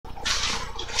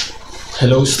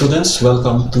Hello students,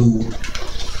 welcome to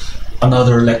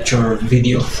another lecture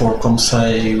video for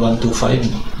ComSci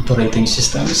 125 operating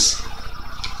systems.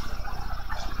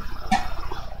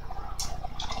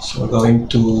 So we're going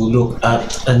to look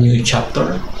at a new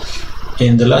chapter.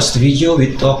 In the last video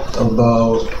we talked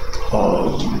about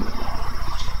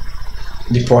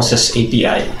the process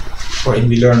API, wherein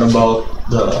we learned about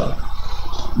the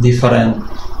different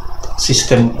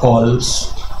system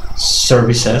calls,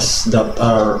 services that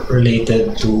are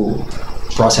related to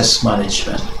process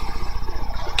management.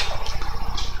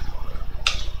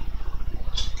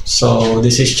 So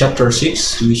this is chapter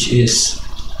 6, which is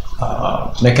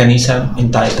mechanism,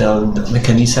 entitled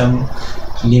Mechanism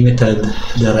Limited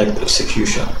Direct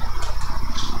Execution.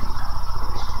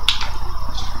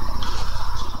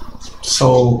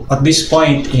 So at this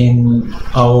point in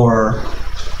our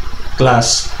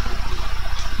class,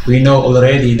 we know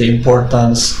already the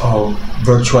importance of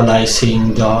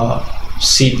virtualizing the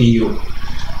CPU,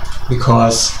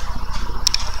 because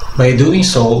by doing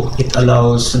so, it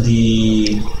allows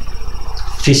the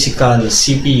physical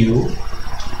CPU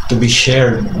to be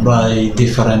shared by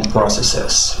different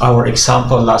processes. Our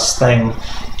example last time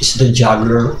is the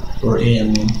juggler,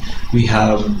 wherein we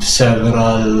have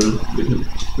several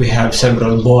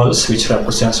balls which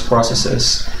represents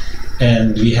processes,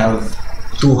 and we have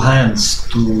two hands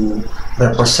to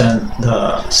represent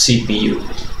the CPU.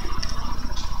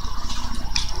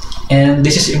 And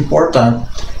this is important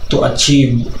to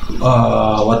achieve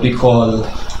what we call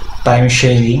time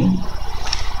sharing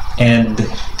and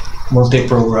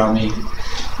multiprogramming.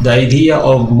 The idea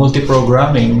of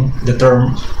multiprogramming, the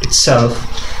term itself,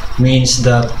 means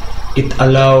that it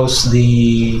allows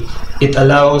the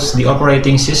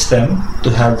operating system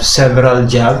to have several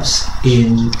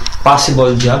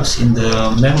possible jobs in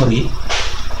the memory,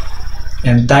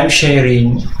 and time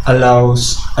sharing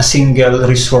allows a single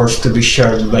resource to be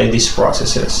shared by these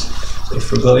processes. So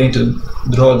if we're going to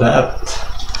draw that,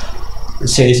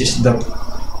 let's say this is the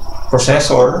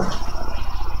processor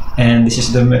and this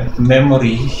is the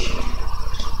memory,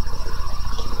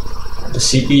 the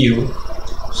CPU.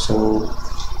 So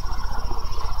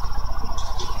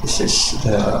this is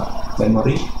the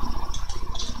memory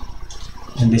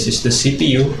and this is the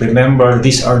CPU. Remember,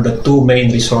 these are the two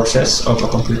main resources of a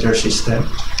computer system.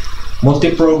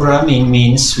 Multiprogramming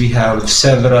means we have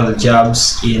several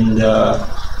jobs in the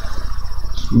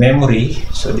memory.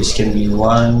 So this can be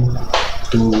 1,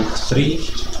 2, 3,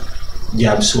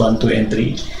 jobs 1, 2, and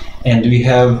 3. And we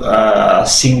have a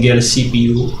single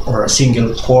CPU or a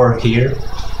single core here.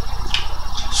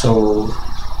 So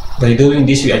by doing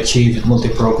this, we achieve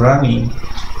multiprogramming.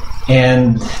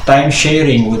 And time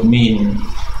sharing would mean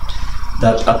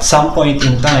that at some point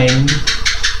in time,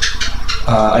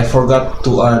 I forgot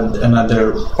to add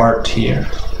another part here.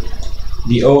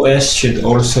 The OS should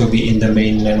also be in the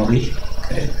main memory.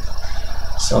 Okay.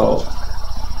 So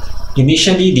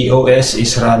initially, the OS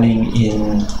is running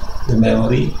in the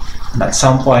memory, and at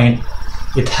some point,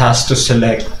 it has to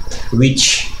select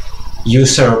which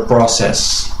user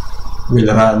process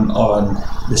will run on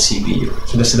the CPU.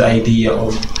 So that's the idea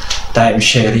of time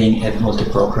sharing and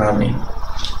multiprogramming.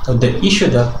 So the issue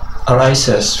that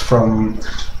arises from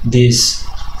this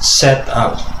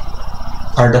setup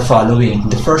are the following.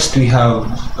 The first, we have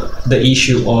the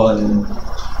issue on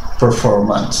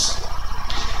performance.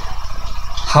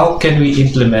 How can we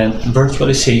implement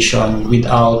virtualization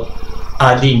without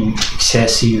adding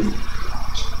excessive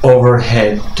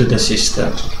overhead to the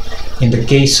system? In the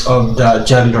case of the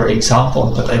juggler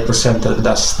example that I presented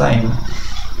last time,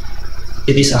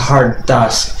 it is a hard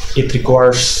task. It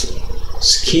requires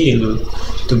skill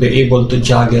to be able to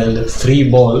juggle 3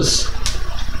 balls.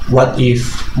 What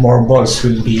if more balls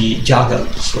will be juggled?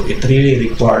 So it really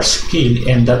requires skill,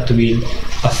 and that will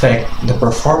affect the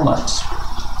performance.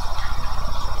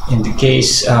 In the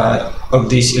case of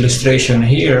this illustration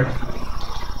here,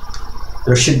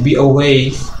 there should be a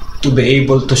way to be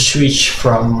able to switch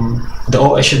from the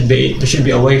OS. There should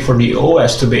be a way for the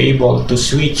OS to be able to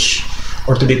switch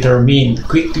or to determine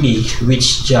quickly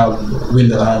which job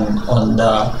will run on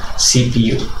the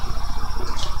CPU.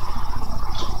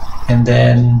 And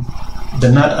then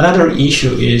another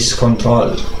issue is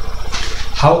control.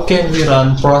 How can we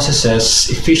run processes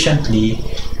efficiently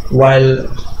while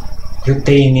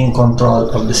retaining control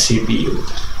of the CPU?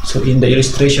 So in the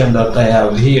illustration that I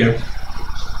have here,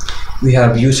 we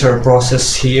have user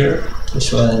process here,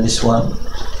 this one and this one.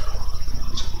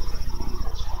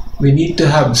 We need to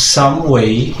have some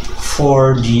way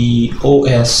for the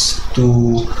OS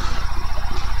to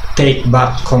take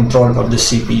back control of the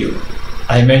CPU.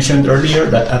 I mentioned earlier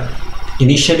that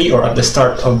initially or at the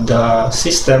start of the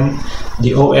system,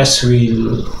 the OS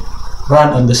will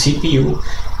run on the CPU,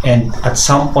 and at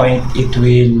some point it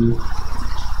will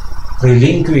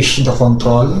relinquish the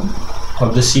control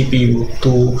of the CPU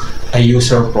to a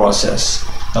user process.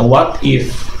 Now, what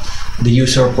if the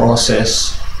user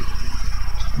process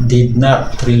did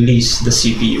not release the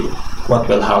CPU? What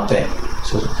will happen?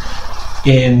 So,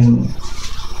 in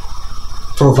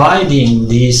providing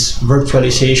this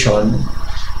virtualization,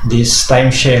 this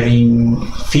time-sharing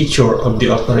feature of the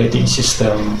operating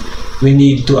system, we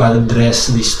need to address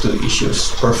these two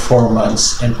issues,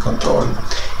 performance and control.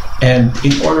 And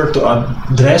in order to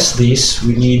address this,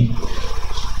 we need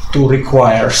to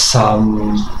require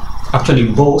actually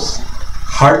both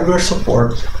hardware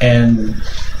support and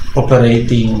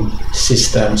operating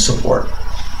system support.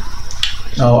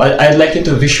 Now, I'd like you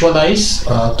to visualize,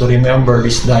 to remember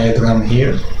this diagram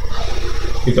here,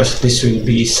 because this will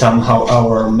be somehow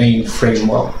our main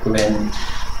framework when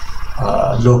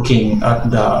looking at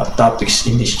the topics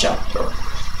in this chapter.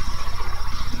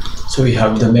 So we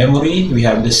have the memory, we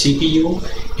have the CPU,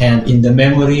 and in the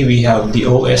memory we have the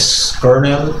OS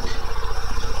kernel,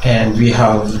 and we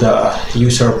have the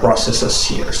user processes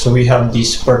here. So we have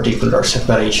this particular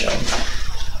separation.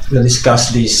 We'll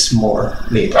discuss this more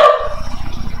later.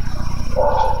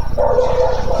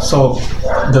 So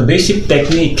the basic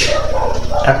technique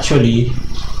actually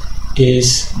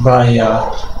is by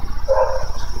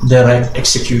direct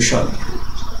execution.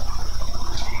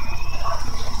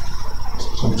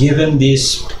 So given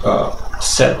this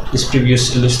this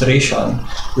previous illustration,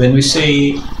 when we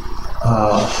say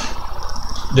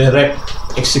direct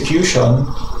execution,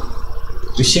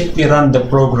 we simply run the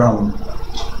program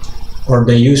or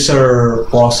the user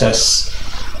process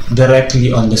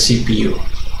directly on the CPU,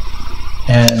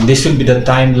 and this will be the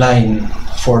timeline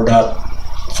for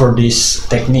this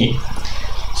technique.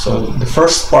 So the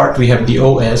first part, we have the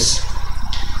OS.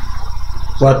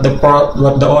 What the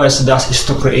OS does is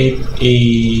to create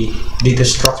a data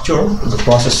structure, the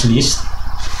process list.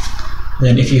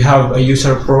 Then if you have a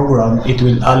user program, it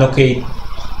will allocate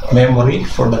memory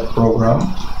for that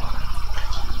program,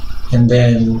 and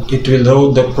then it will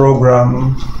load the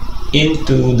program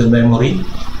into the memory,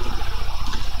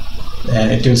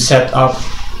 and it will set up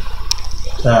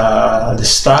the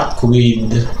stack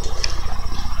with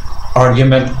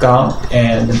argument count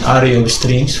and an array of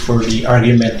strings for the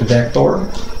argument vector,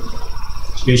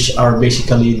 which are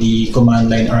basically the command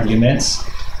line arguments.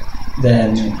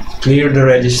 Then clear the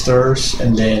registers,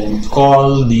 and then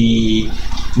call the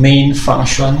main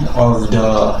function of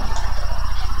the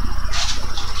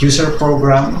user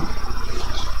program.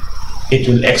 It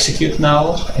will execute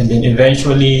now, and then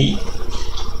eventually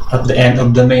at the end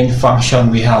of the main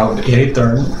function we have a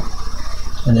return,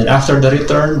 and then after the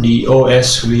return the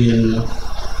OS will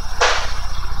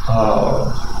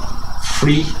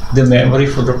free the memory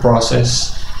for the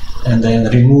process and then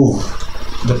remove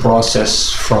the process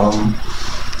from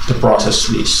the process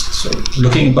list. So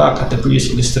looking back at the previous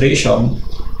illustration,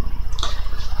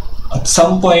 at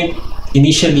some point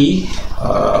initially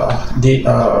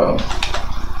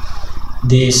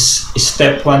this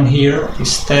step 1 here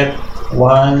is steps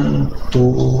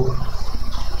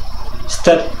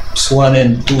 1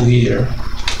 and 2 here.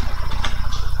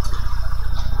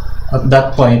 At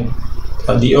that point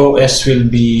the OS will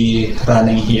be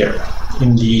running here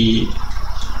in the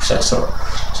processor.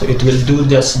 So it will do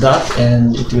just that,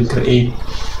 and it will create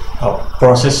a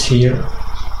process here,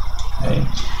 okay?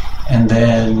 And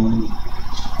then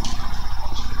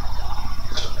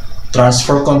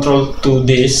transfer control to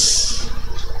this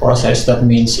process. That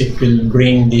means it will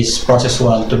bring this process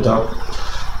 1 to the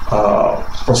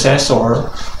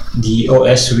processor. The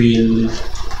OS will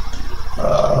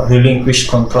relinquish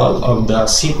control of the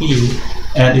CPU,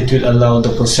 and it will allow the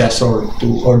processor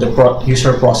to, or the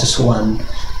user process 1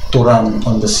 to run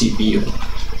on the CPU.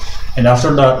 And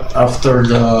after that, after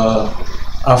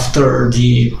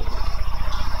the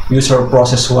user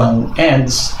process 1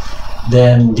 ends,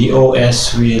 then the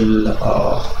OS will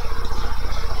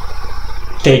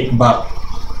take back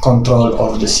control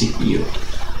of the CPU.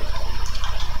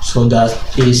 So that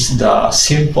is the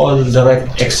simple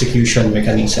direct execution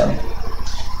mechanism.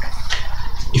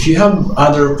 If you have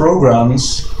other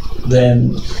programs,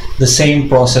 then the same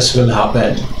process will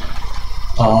happen.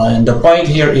 And the point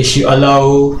here is you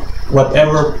allow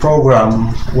whatever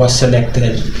program was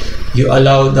selected, you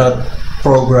allow that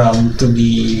program to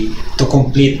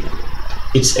complete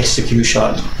its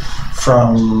execution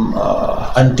from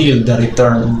until the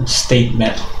return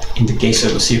statement in the case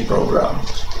of a C program.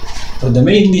 So the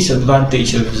main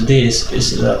disadvantage of this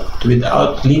is that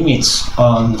without limits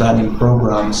on running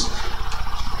programs,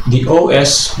 the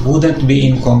OS wouldn't be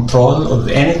in control of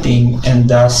anything, and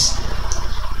thus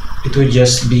it would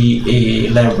just be a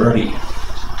library.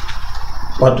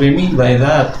 What we mean by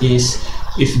that is,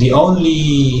 if the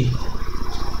only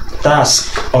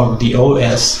task of the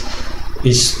OS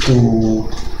is to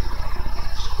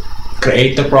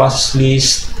create a process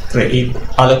list,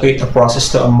 allocate a process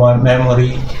to a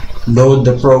memory, load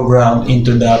the program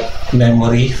into that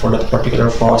memory for that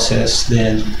particular process,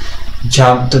 then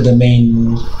jump to the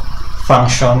main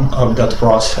function of that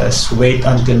process, wait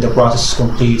until the process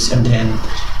completes, and then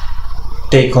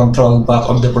take control back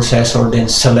of the processor, then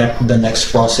select the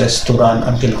next process to run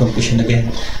until completion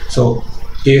again. So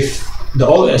if the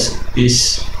OS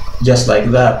is just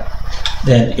like that,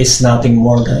 then it's nothing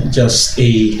more than just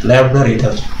a library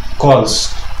that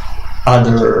calls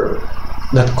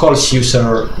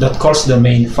the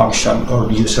main function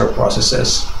of user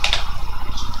processes.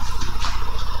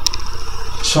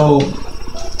 So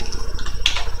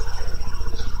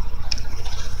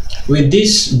with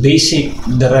this basic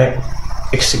direct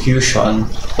execution,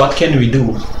 what can we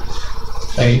do?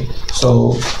 Okay,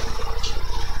 so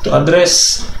to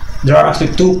address, there are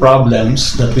actually two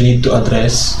problems that we need to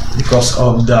address because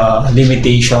of the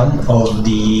limitation of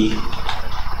the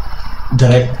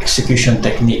direct execution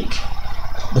technique.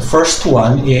 The first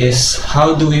one is,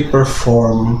 how do we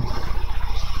perform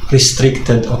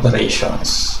restricted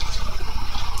operations?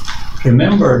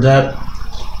 Remember that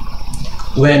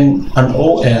when an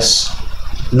OS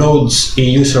loads a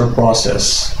user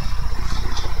process,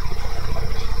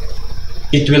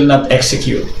 it will not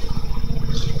execute.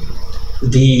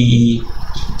 The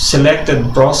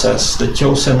selected process, the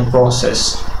chosen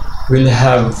process, will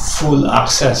have full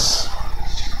access.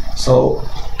 So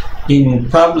in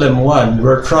problem 1,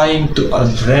 we're trying to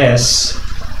address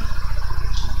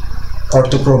or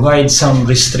to provide some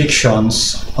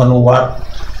restrictions on what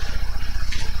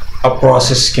a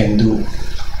process can do.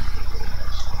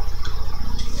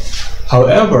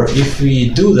 However, if we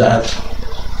do that,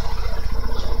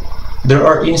 there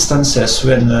are instances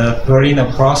wherein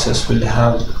a process will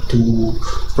have to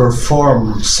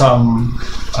perform some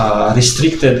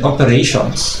restricted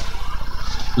operations,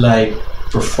 like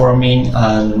performing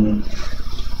an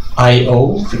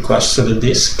I/O, request to the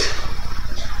disk,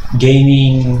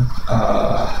 gaining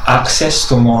access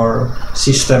to more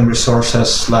system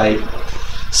resources like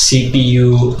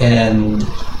CPU and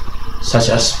such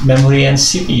as memory and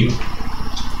CPU.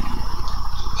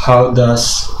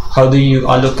 How do you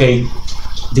allocate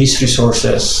these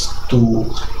resources to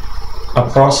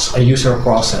a user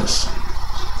process?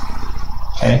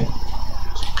 Okay.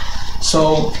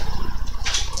 So,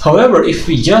 however, if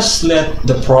we just let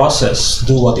the process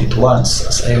do what it wants,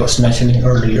 as I was mentioning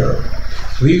earlier,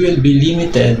 we will be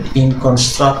limited in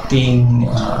constructing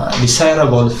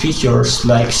desirable features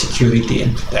like security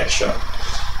and protection.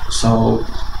 So,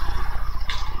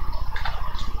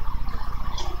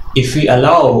 if we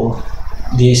allow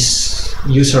this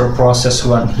user process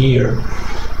 1 here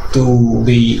to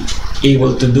be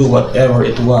able to do whatever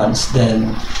it wants,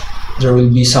 then there will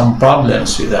be some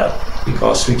problems with that,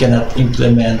 because we cannot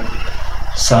implement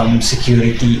some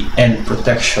security and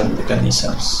protection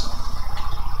mechanisms.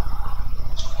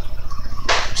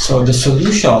 So the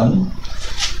solution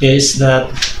is that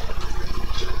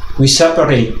we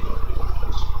separate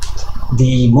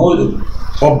the mode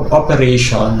of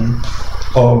operation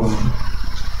of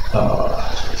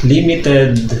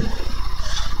limited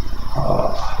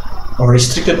or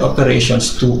restricted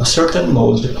operations to a certain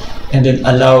mode, and then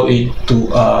allow it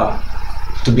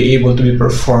to be able to be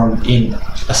performed in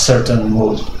a certain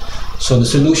mode. So the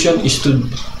solution is to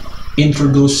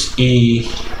introduce a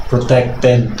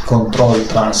protected control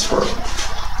transfer.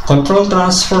 Control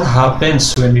transfer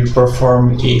happens when we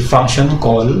perform a function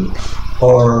call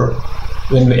or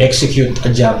when we execute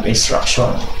a jump instruction,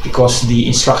 because the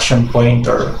instruction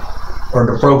pointer or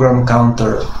the program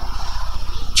counter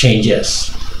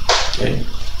changes. Okay.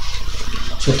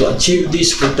 So to achieve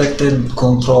this protected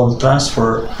control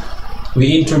transfer,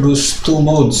 we introduce two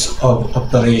modes of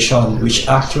operation which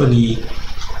actually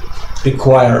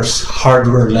requires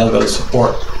hardware level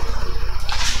support.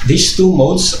 These two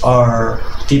modes are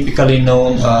typically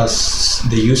known as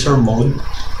the user mode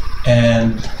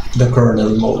and the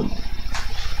kernel mode.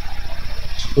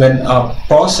 When a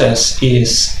process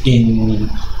is in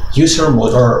user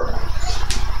mode, or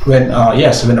when a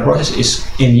process is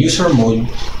in user mode,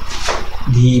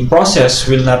 the process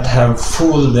will not have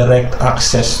full direct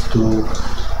access to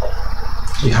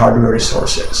the hardware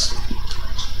resources.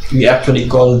 We actually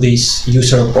call these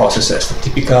user processes, the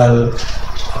typical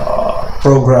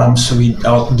programs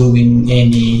without doing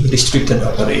any restricted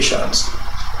operations.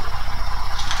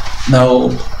 Now,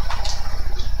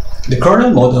 the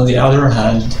kernel mode, on the other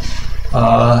hand,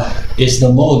 is the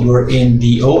mode wherein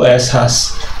the OS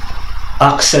has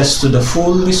access to the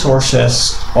full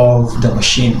resources of the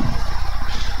machine.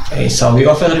 Okay, so we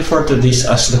often refer to this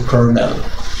as the kernel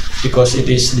because it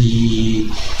is the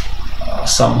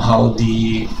somehow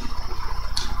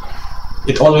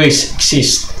it always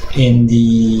exists in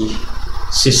the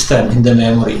system, in the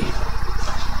memory.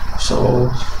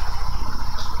 So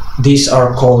these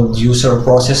are called user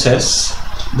processes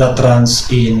that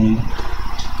runs in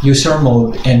user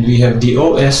mode, and we have the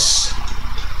OS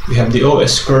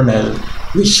kernel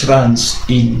which runs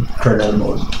in kernel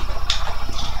mode.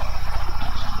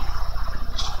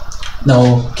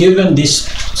 Now, given this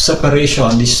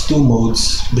separation, these two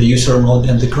modes, the user mode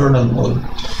and the kernel mode,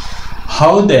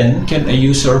 how then can a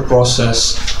user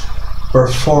process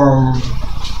perform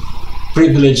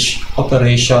privileged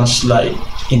operations like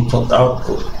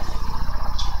input-output?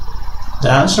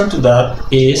 The answer to that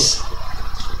is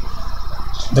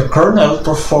the kernel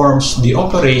performs the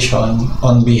operation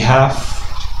on behalf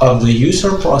of the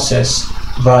user process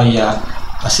via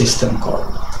a system call.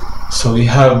 So we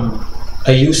have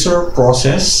a user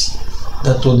process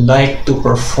that would like to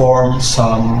perform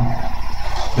some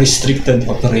restricted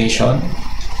operation.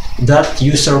 That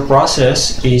user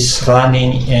process is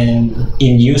running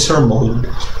in user mode,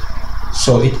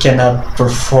 so it cannot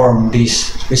perform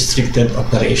these restricted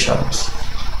operations.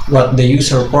 What the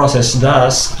user process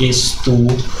does is to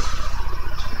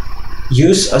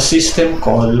use a system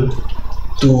call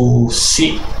to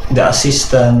seek the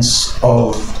assistance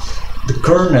of the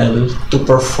kernel to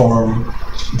perform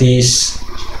these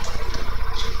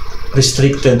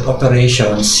restricted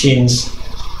operations, since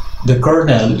the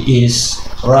kernel is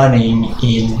running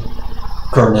in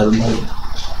kernel mode.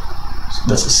 So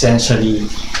that's essentially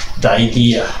the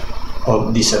idea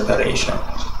of this operation.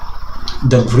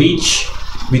 The bridge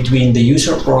between the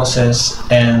user process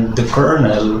and the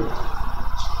kernel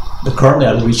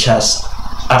which has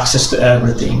access to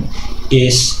everything,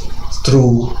 is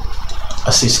through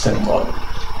a system call.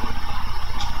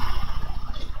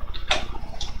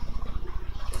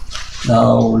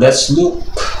 Now let's look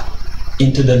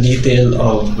into the detail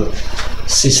of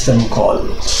system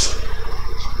calls.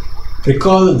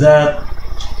 Recall that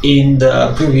in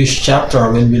the previous chapter,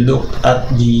 when we looked at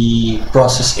the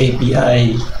process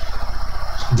API,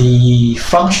 the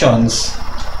functions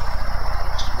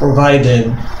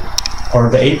provided, or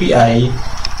the API,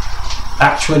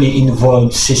 actually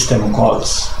involve system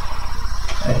calls.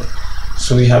 Right?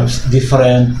 So we have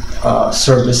different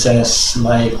services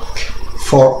like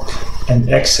fork and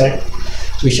exec,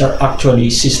 which are actually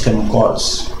system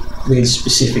calls with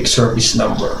specific service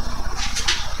number.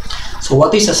 So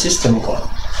what is a system call?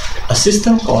 A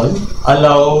system call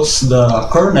allows the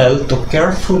kernel to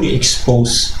carefully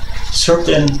expose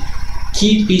certain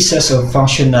key pieces of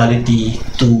functionality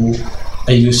to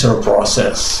a user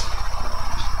process.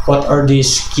 What are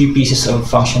these key pieces of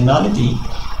functionality?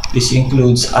 This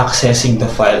includes accessing the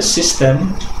file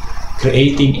system,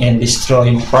 creating and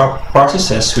destroying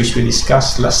processes, which we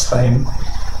discussed last time,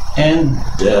 and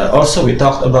also we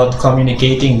talked about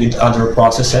communicating with other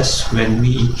processes when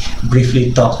we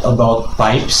briefly talked about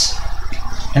pipes,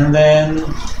 and then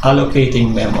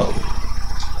allocating memory.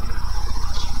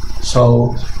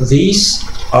 So these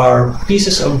are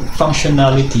pieces of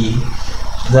functionality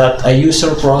that a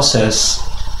user process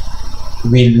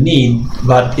will need,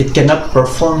 but it cannot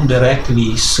perform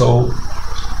directly, so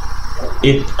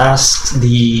it asks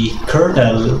the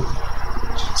kernel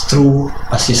through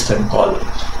a system call.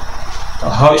 Now,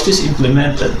 how is this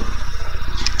implemented?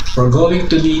 We're going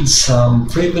to need some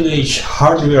privileged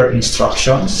hardware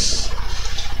instructions,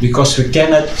 because we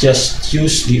cannot just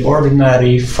use the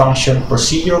ordinary function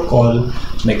procedure call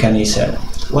mechanism.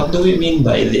 What do we mean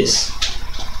by this?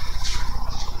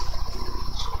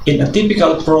 In a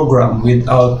typical program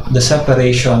without the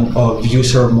separation of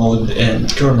user mode and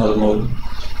kernel mode,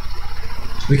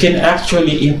 we can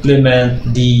actually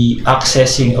implement the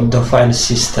accessing of the file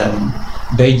system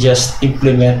by just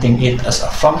implementing it as a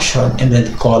function and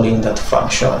then calling that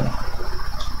function.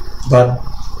 But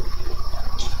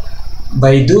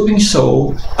by doing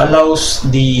so, allows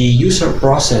the user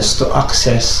process to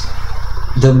access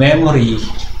the memory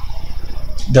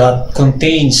that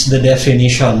contains the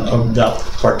definition of that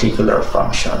particular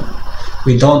function.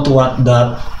 We don't want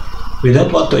that. We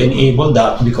don't want to enable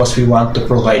that because we want to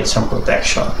provide some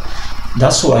protection.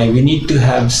 That's why we need to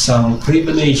have some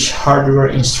privileged hardware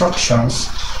instructions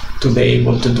to be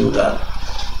able to do that,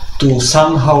 to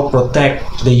somehow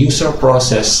protect the user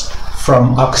process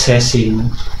from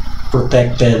accessing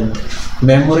protected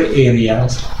memory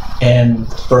areas and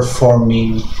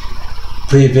performing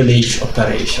privilege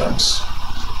operations.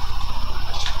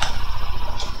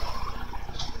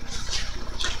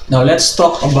 Now let's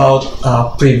talk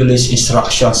about privilege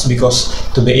instructions, because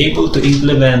to be able to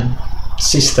implement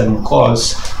system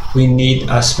calls, we need,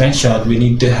 as mentioned, we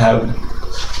need to have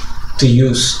to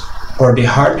use, or the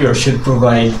hardware should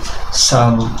provide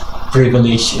some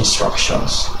privilege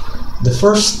instructions. The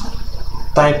first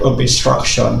type of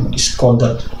instruction is called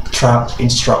the trap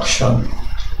instruction.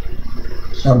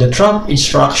 Now the trap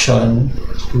instruction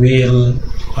will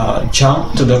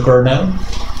jump to the kernel.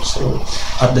 So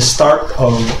at the start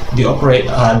of the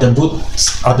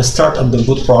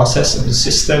boot process of the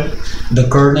system, the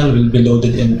kernel will be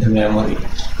loaded in memory.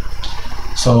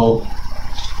 So,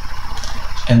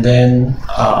 and then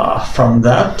from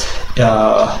that,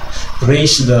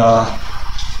 raise the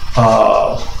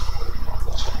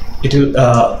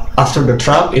after the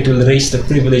trap, it will raise the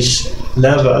privilege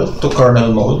level to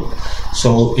kernel mode.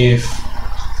 So if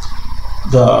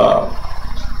the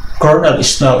kernel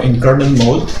is now in kernel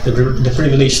mode, the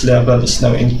privilege level is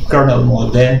now in kernel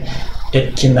mode, then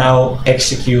it can now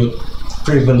execute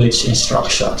privilege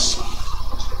instructions.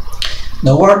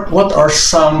 Now what are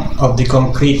some of the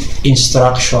concrete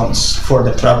instructions for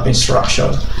the trap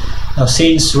instruction? Now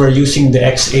since we're using the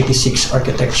x86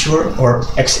 architecture or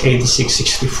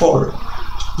x86-64,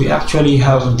 we actually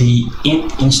have the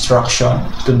int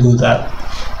instruction to do that,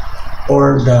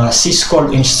 or the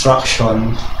syscall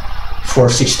instruction for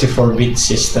 64-bit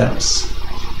systems.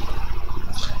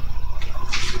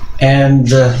 And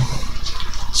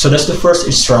so that's the first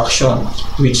instruction,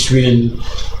 which will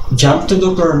jump to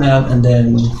the kernel and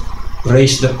then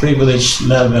raise the privilege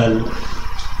level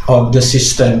of the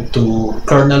system to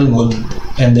kernel mode,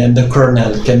 and then the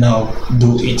kernel can now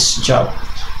do its job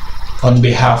on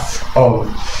behalf of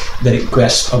the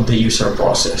request of the user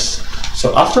process.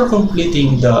 So after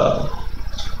completing the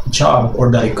job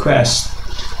or the request,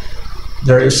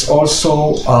 there is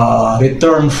also a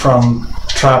return from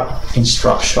trap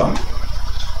instruction.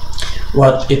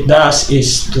 What it does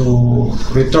is to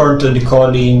return to the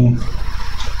calling,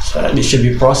 so this should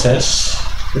be process,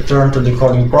 return to the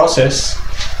calling process,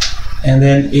 and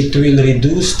then it will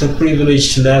reduce the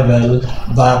privilege level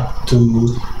back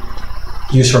to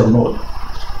user mode.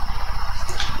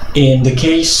 In the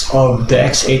case of the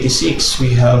x86,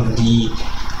 we have the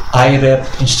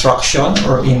IREP instruction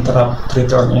or interrupt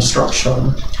return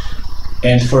instruction,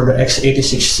 and for the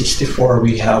x86-64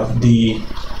 we have the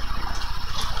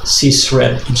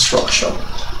sysret instruction.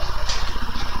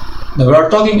 Now we are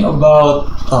talking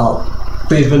about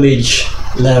privilege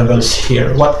levels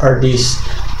here. What are these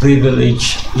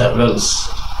privilege levels?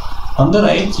 On the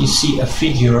right you see a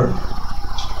figure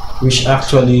which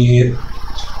actually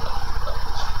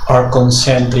are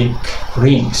concentric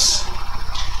rings.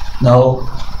 Now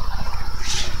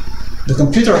the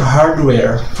computer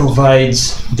hardware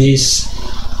provides these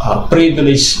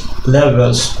privilege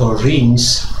levels or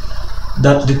rings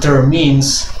that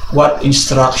determines what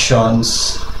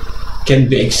instructions can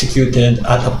be executed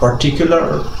at a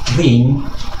particular ring,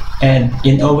 and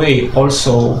in a way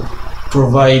also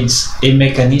provides a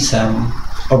mechanism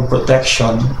of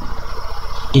protection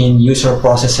in user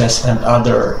processes and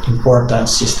other important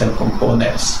system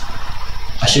components.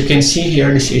 As you can see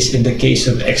here, this is in the case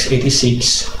of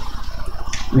x86,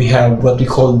 we have what we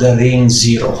call the ring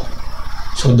 0.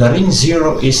 So the ring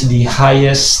 0 is the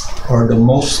highest or the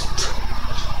most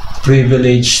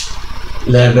privileged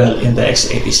level in the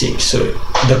x86. So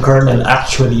the kernel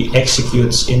actually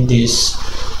executes in this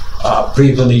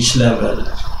privilege level.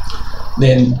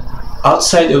 Then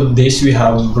outside of this we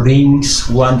have rings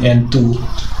 1 and 2,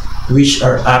 which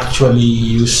are actually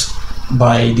used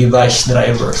by device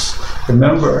drivers.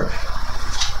 Remember,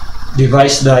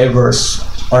 device drivers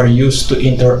are used to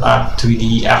interact with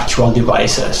the actual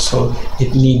devices, so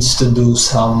it needs to do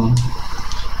some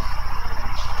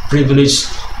privilege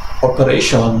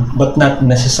operation, but not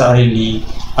necessarily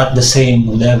at the same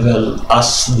level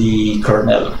as the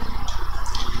kernel.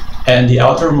 And the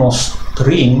outermost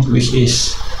ring, which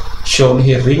is shown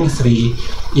here, ring 3,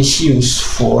 is used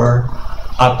for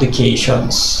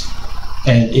applications,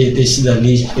 and it is the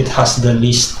least, it has the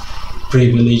least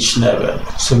privilege level.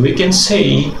 So we can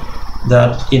say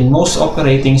that in most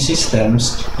operating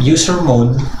systems, user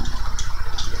mode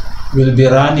will be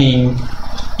running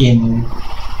in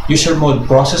user mode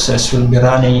processes will be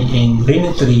running in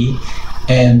ring 3,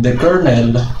 and the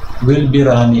kernel will be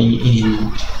running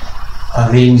in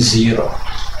ring 0.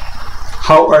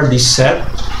 How are these set?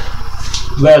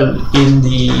 Well, in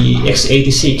the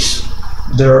x86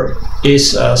 there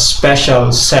is a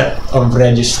special set of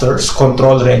registers,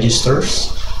 control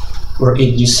registers,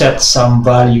 wherein you set some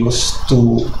values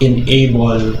to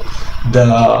enable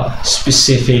the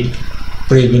specific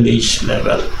privilege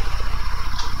level.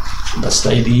 That's the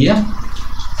idea.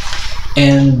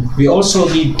 And we also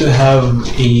need to have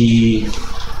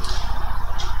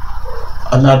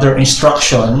another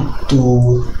instruction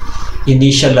to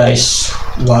initialize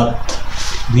what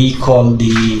we call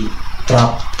the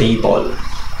trap table,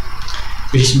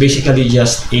 which is basically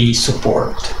just a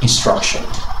support instruction.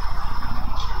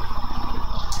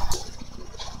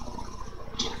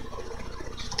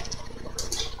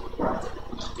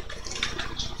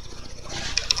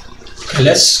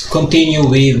 Let's continue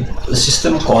with the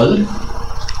system call.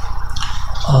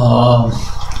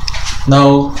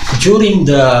 Now, during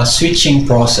the switching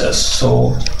process,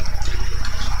 so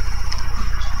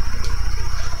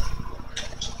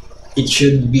it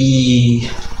should be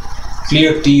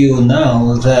clear to you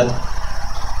now that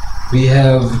we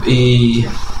have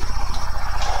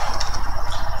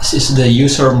this is the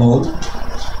user mode,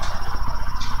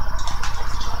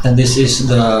 and this is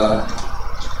the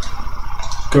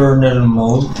kernel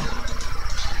mode.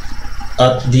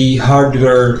 At the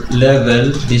hardware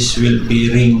level, this will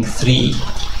be ring 3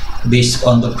 based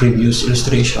on the previous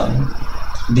illustration.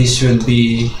 This will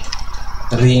be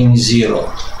ring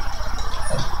 0.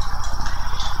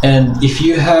 And if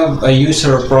you have a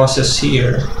user process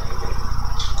here,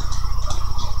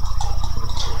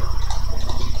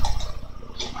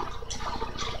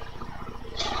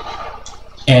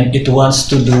 and it wants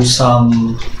to do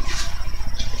some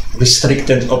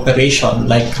restricted operation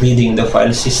like reading the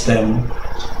file system,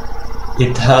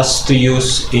 it has to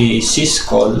use a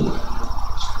syscall,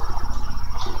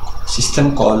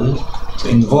 system call, to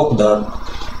invoke that,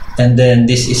 and then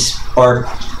this is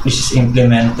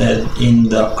implemented in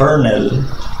the kernel.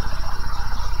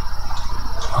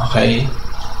 Okay,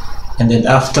 and then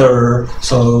after,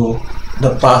 so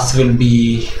the path will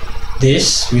be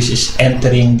this, which is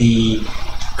entering the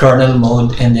kernel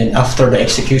mode, and then after the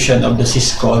execution of the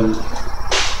syscall,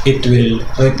 it will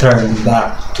return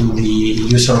back to the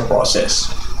user process.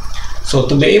 So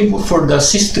to be able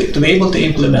to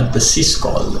implement the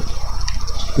syscall,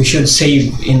 we should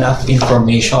save enough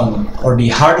information, or the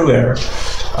hardware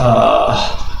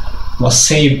must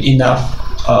save enough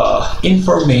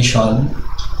information,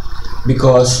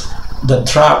 because the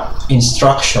trap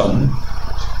instruction,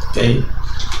 okay,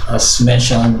 as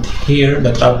mentioned here,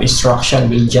 the trap instruction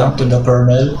will jump to the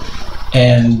kernel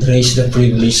and raise the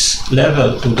privilege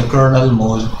level to the kernel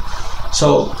mode.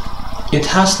 So it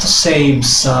has to save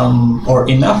some or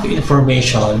enough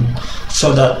information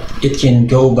so that it can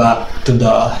go back to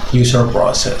the user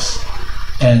process.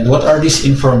 And what are these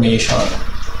information?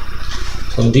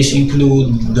 So this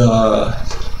includes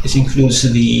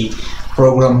the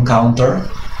program counter,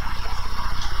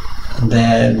 and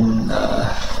then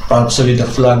possibly the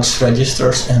flags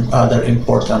registers and other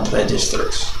important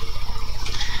registers.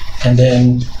 And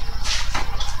then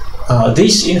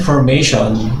this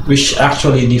information, which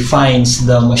actually defines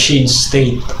the machine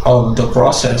state of the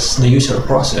process, the user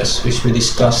process, which we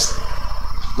discussed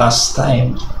last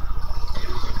time,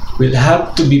 will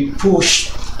have to be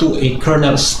pushed to a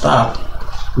kernel stack,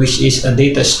 which is a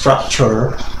data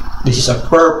structure. This is a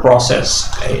per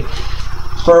process, okay?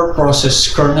 Per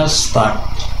process kernel stack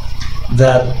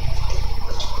that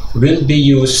will be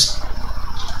used,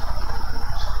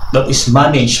 that is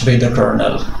managed by the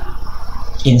kernel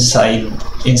inside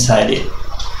it.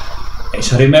 Okay,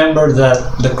 so remember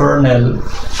that the kernel,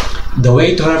 the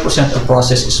way to represent a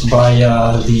process is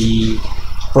via the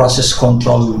process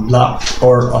control block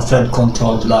or a thread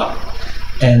control block,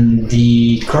 and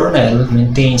the kernel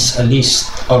maintains a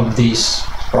list of these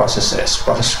process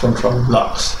control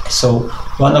blocks. So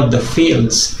one of the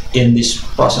fields in this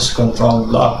process control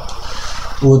block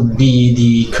would be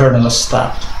the kernel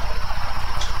stack.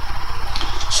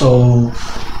 So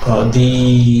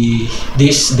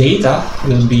this data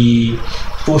will be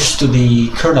pushed to the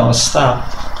kernel stack,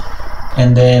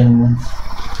 and then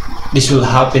this will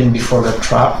happen before the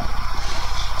trap.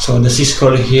 So the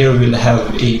syscall here will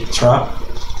have a trap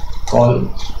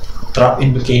call, trap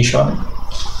invocation,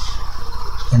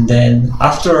 and then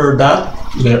after that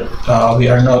we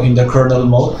are now in the kernel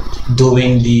mode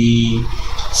doing the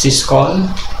syscall,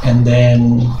 and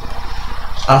then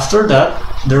after that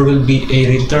there will be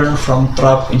a return from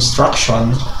trap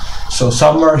instruction. So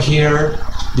somewhere here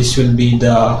this will be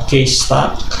the case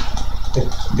stack,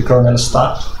 the kernel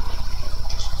stack,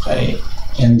 okay,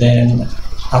 and then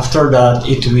after that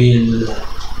it will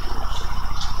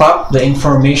pop the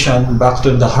information back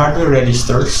to the hardware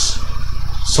registers,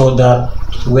 so that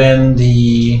when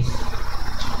the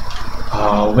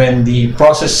when the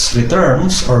process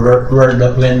returns, or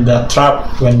when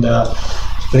the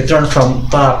return from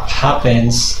trap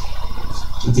happens,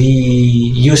 the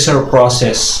user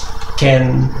process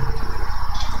can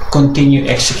continue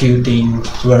executing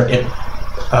where it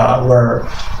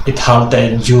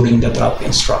halted during the trap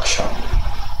instruction.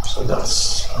 So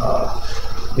that's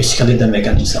basically the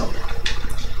mechanism.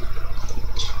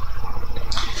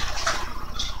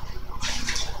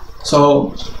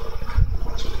 So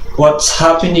what's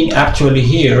happening actually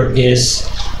here is,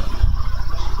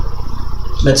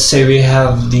 let's say we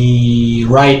have the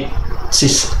write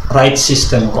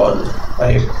system call,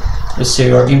 right? Let's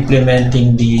say we're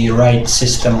implementing the write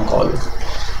system call.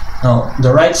 Now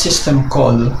the write system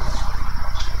call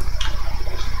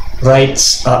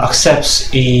accepts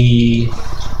a,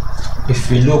 if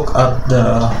we look at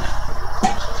the,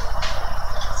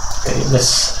 okay,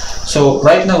 so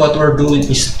right now what we're doing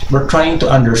is we're trying to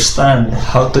understand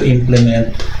how to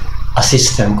implement a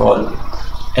system call,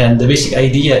 and the basic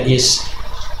idea is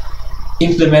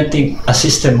implementing a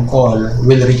system call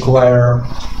will require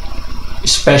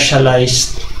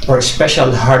specialized or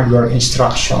special hardware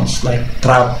instructions like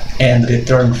trap and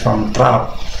return from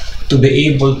trap to be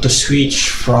able to switch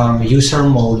from user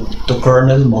mode to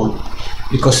kernel mode,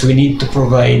 because we need to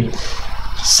provide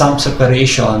some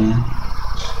separation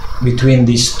between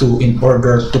these two in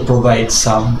order to provide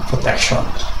some protection.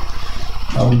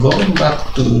 Now going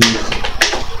back to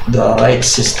the write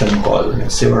system call,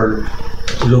 let's say we're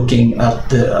looking at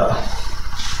the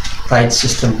write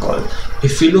system call.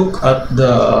 If we look at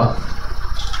the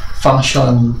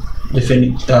function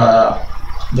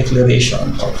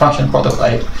declaration or function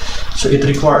prototype, so it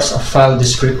requires a file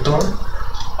descriptor,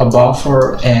 a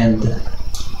buffer, and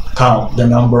count the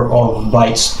number of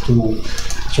bytes to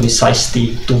actually size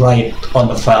t to write on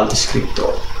the file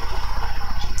descriptor.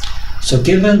 So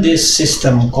given this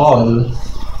system call,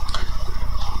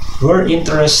 we're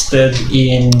interested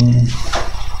in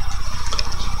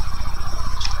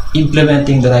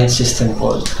implementing the write system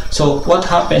call. So what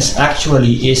happens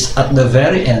actually is at the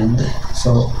very end,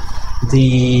 so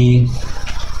in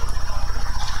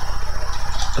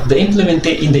the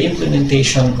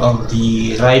implementation of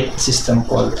the write system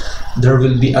call, there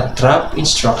will be a trap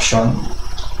instruction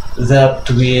that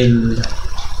will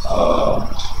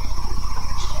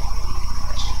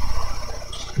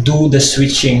do the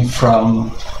switching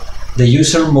from the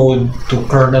user mode to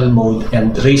kernel mode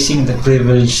and raising the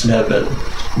privilege level,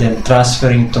 then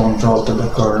transferring control to the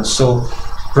kernel. So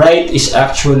write is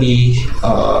actually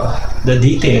the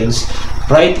details.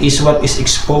 Write is what is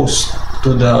exposed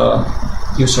to the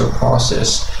user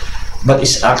process, but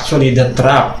it's actually the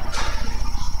trap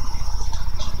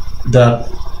that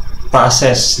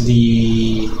passes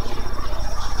the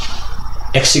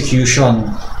execution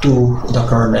to the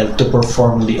kernel to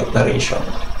perform the operation.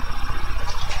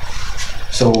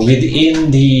 So within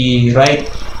the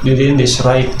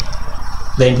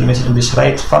implementation of this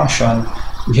write function,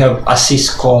 we have a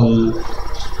syscall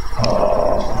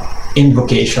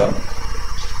invocation.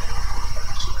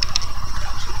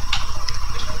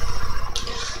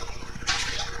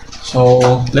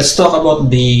 So let's talk about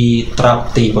the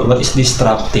trap table. What is this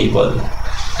trap table?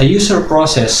 A user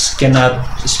process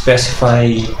cannot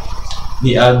specify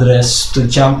the address to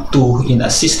jump to in a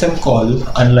system call,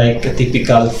 unlike a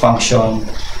typical function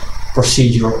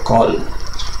procedure call.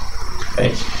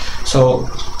 Okay, so,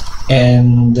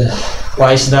 and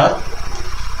why is that?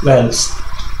 Well,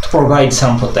 to provide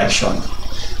some protection.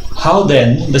 How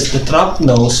then does the trap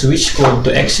knows which code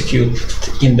to execute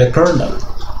in the kernel?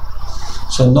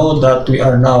 So know that we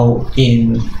are now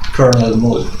in kernel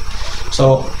mode.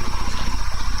 So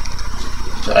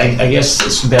I guess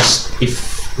it's best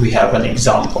if we have an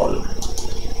example.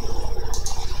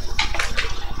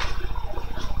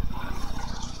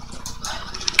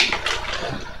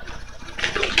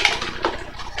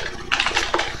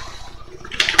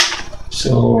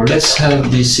 So let's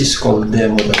have the syscall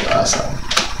demo.asa.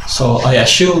 So I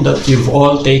assume that you've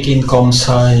all taken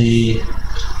ComSci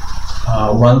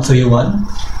 131.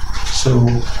 So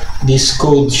this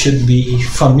code should be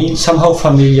somehow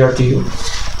familiar to you.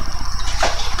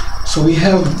 So we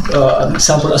have an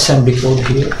example assembly code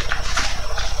here.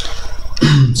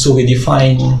 So we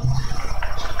define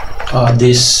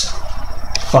this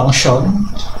function,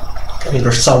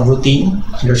 either subroutine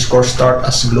underscore start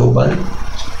as global.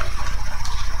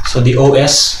 So the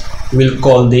OS will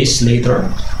call this later.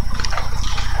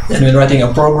 Then when writing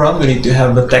a program, we need to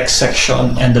have the text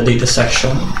section and the data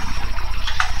section.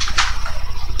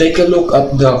 Take a look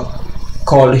at the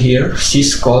call here,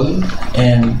 syscall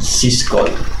and syscall.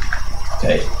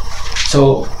 Okay,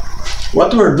 so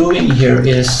what we're doing here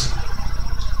is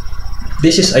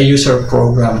this is a user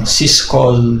program,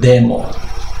 syscall demo,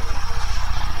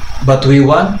 but we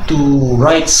want to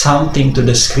write something to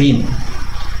the screen.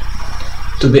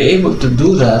 To be able to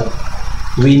do that,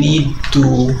 we need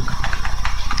to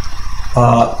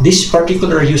this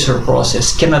particular user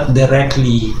process cannot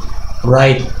directly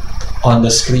write on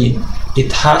the screen.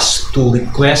 It has to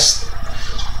request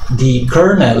the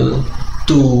kernel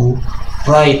to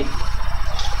write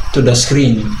to the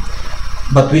screen,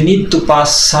 but we need to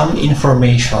pass some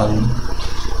information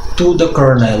to the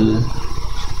kernel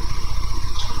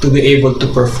to be able to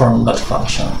perform that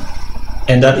function,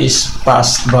 and that is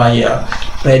passed via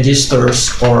registers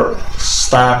or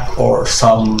stack or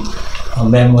some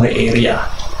memory area.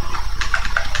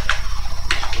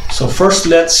 So first,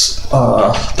 let's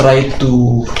try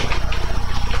to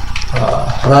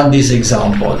run this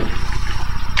example.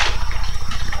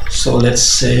 So let's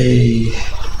say,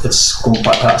 let's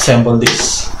assemble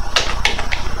this.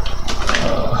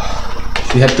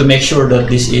 We have to make sure that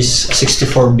this is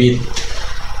 64-bit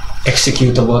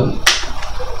executable.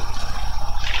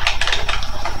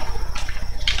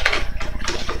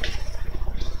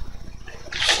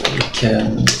 So we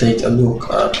can take a look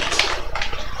at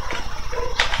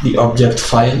the object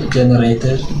file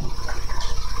generated,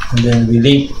 and then we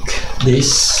link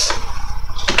this.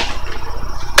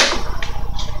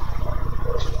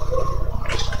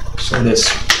 So let's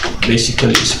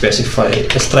basically specify,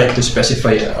 let's try to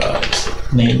specify a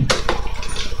name.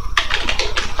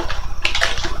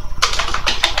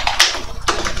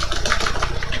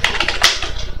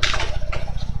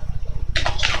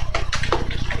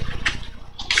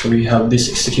 So we have this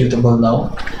executable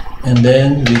now, and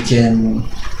then we can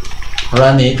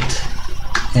run it,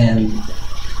 and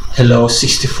hello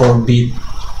 64-bit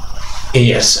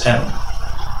ASM.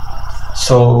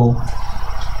 So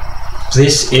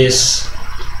this is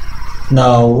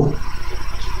now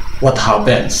what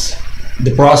happens.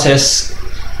 The process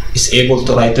is able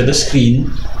to write to the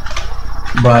screen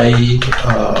by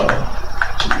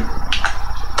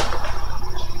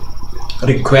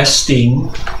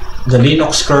requesting the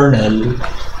Linux kernel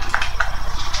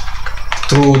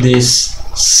through this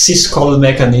syscall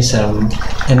mechanism,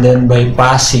 and then by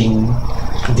passing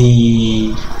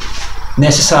the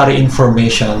necessary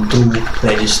information to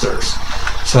registers.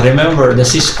 So remember, the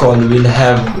syscall will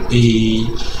have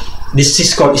this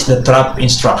syscall is the trap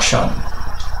instruction,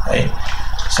 right?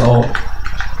 So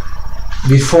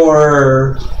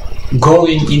before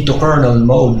going into kernel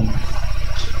mode,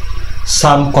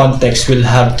 some context will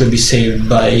have to be saved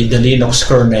by the Linux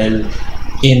kernel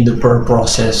in the per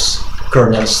process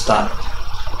kernel stack.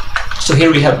 So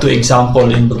here we have two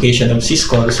example invocation of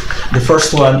syscalls. The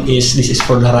first one is, this is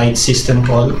for the write system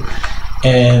call,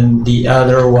 and the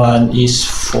other one is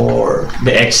for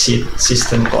the exit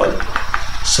system call.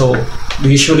 So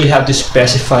we usually have to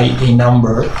specify a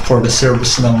number for the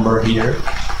service number here,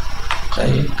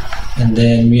 okay? And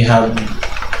then we have,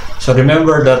 so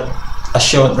remember that as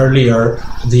shown earlier,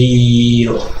 the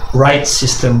write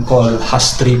system call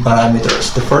has three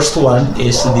parameters. The first one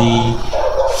is the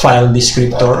file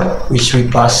descriptor, which we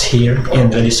pass here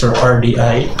in register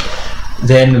RDI.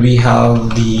 Then we have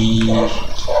the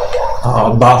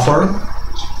buffer,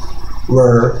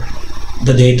 where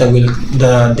the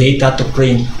data to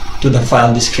print to the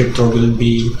file descriptor will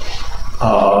be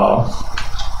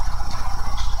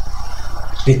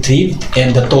retrieved,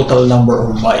 and the total number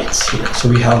of bytes here. So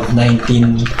we have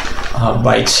 19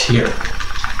 bytes here.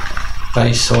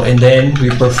 Okay, so and then we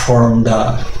perform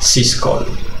the syscall.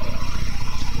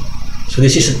 So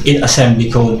this is in assembly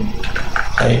code,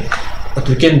 okay? But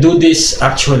we can do this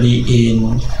actually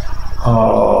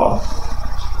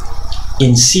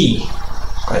in C,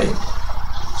 okay?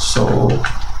 So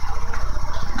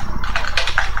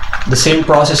the same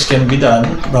process can be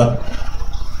done, but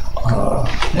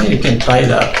you can try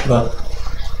that, but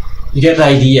you get the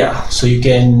idea. So you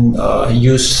can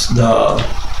use the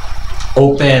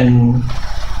open,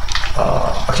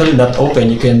 actually not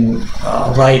open, you can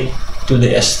write to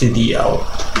the std out.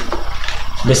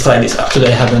 Let's try this. Actually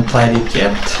I haven't tried it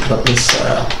yet, but let's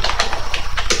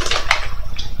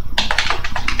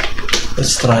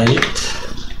try it.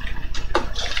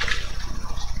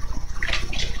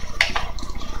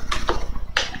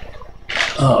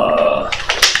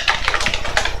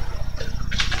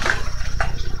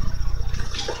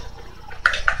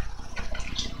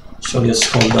 So let's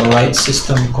call the write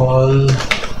system call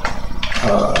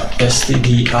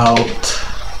std out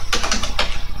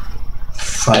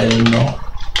file no.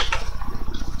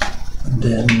 And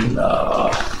then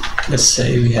let's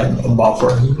say we have a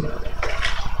buffer here.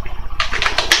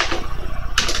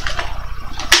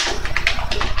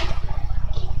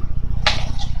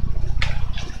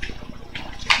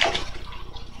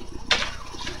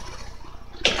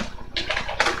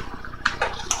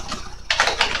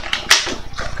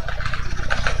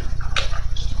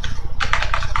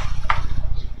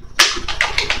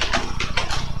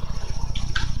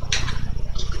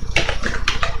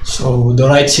 the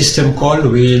write system call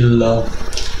will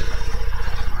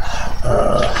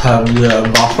have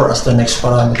the buffer as the next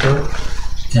parameter.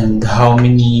 And how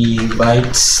many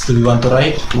bytes do we want to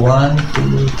write? 1,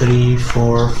 2, 3,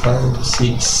 4, 5,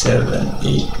 6, 7,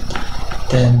 8,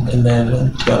 10,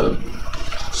 11, 12.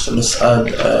 So let's add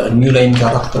a new line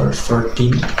character,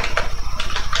 13.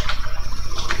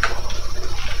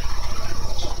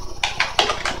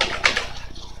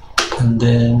 And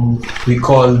then we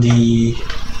call the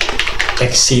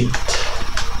exit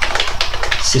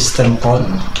system call.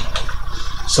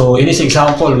 So in this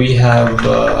example, we have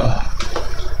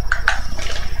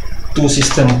two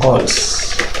system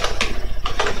calls.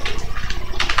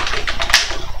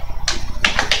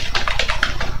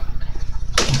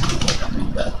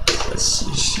 Let's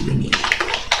use unique.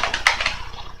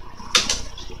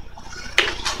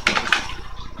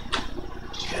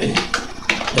 Okay,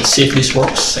 let's see if this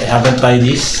works. I haven't tried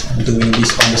this. I'm doing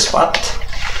this on the spot.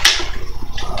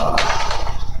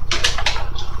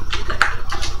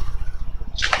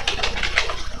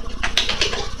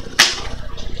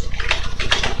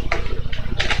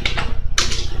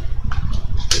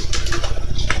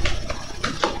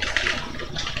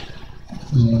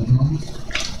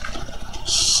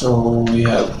 So we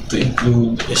have to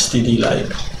include std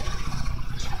line.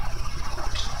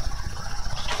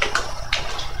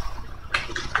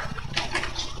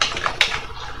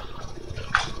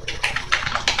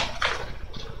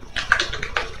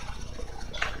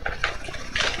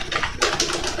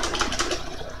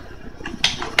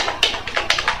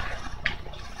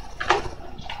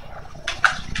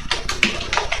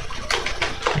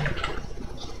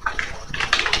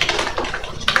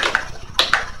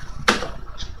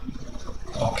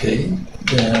 Okay,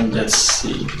 then let's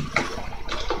see.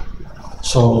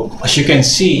 So as you can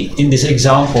see in this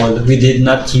example, we did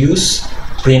not use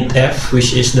printf,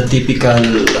 which is the typical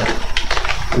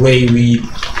way we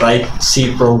write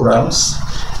C programs.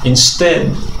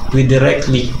 Instead, we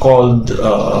directly called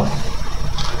the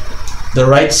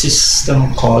write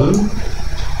system call.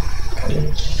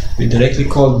 Okay. We directly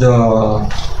called the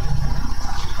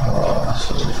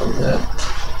sorry for that.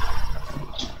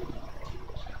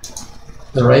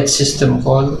 The write system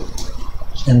call,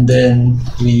 and then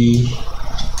we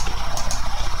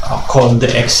call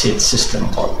the exit system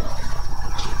call.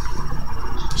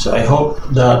 So I hope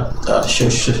that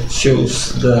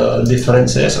shows the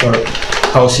differences or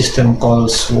how system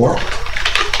calls work,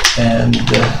 and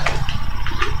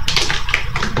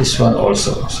this one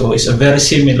also. So it's a very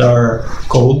similar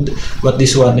code, but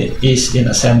this one is in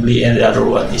assembly and the other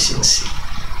one is in C.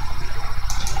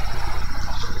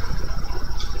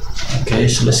 Okay,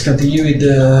 so let's continue with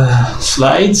the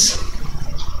slides.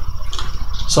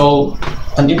 So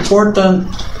an important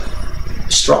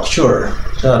structure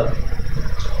that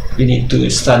we need to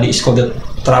study is called the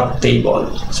trap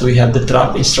table. So we have the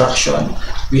trap instruction,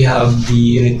 we have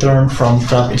the return from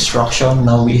trap instruction,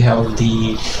 now we have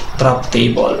the trap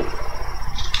table.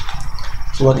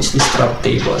 So what is this trap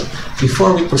table?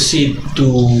 Before we proceed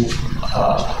to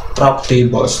trap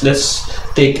tables, let's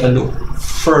take a look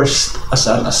first as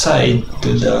an aside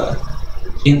to the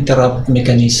interrupt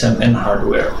mechanism and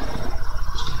hardware.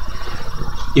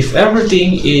 If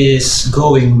everything is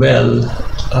going well,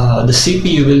 the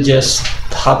CPU will just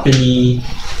happily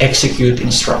execute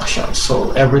instructions.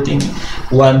 So everything,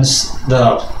 once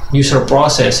the user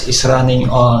process is running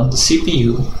on the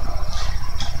CPU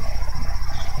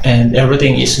and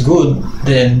everything is good,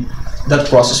 then that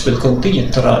process will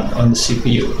continue to run on the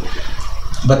CPU.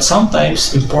 But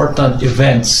sometimes important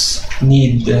events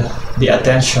need the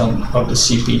attention of the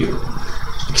CPU.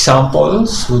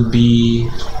 Examples would be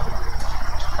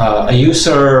a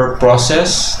user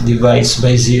process divides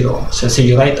by 0. So say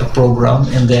you write a program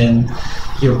and then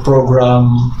your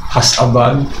program has a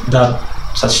bug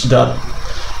such that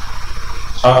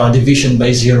division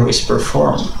by 0 is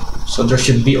performed. So there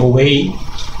should be a way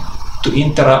to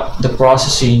interrupt the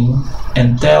processing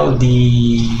and tell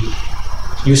the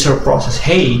user process,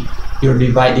 hey, you're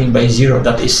dividing by 0,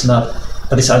 that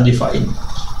is undefined.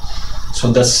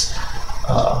 So that's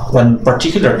one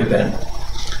particular event.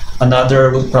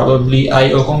 Another would probably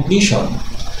I/O completion.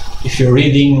 If you're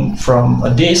reading from a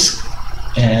disk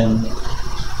and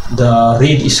the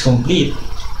read is complete,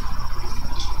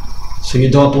 so you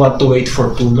don't want to wait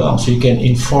for too long, so you can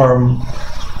inform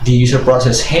the user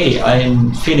process, hey,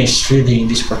 I'm finished reading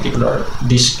this particular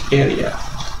disk area.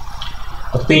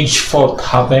 A page fault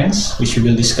happens, which we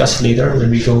will discuss later when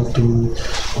we go to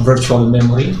virtual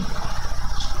memory,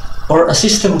 or a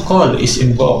system call is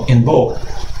invoked.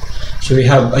 So we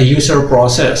have a user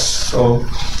process. So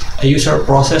a user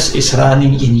process is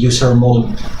running in user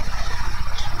mode.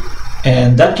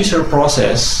 and that user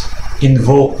process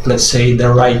invoke, let's say, the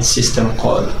write system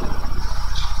call.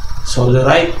 So the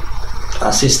write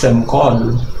system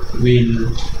call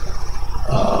will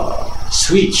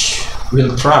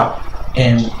will trap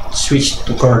and switch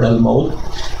to kernel mode,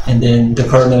 and then the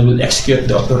kernel will execute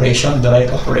the operation, the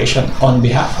write operation, on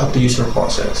behalf of the user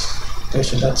process. Okay,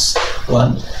 so that's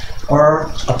one.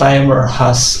 Or a timer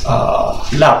has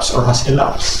lapsed or has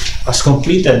elapsed, has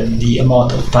completed the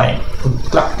amount of time, the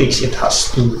clock ticks it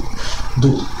has to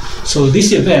do. So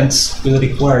these events will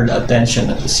require the attention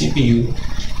of the CPU,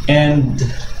 and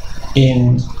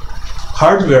in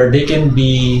hardware they can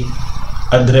be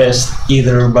addressed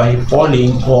either by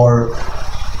polling or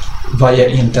via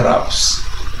interrupts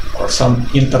or some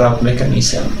interrupt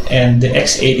mechanism, and the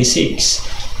x86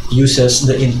 uses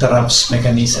the interrupts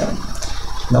mechanism.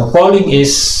 Now, polling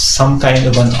is some kind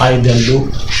of an idle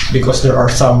loop because there are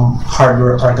some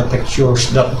hardware architectures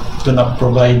that do not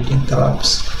provide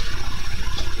interrupts,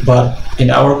 but in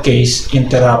our case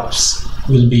interrupts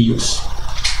will be used.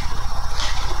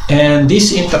 And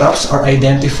these interrupts are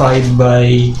identified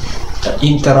by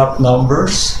interrupt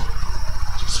numbers.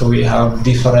 So we have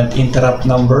different interrupt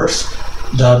numbers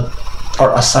that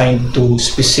are assigned to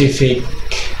specific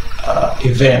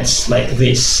events, like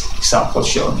this example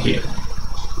shown here.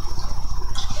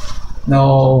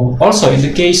 Now, also in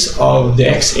the case of the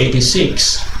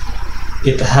x86,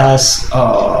 it has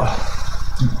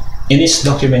in its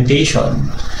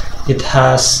documentation, it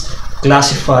has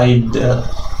classified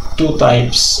two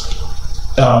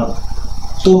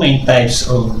main types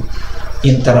of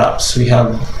interrupts. We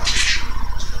have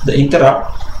the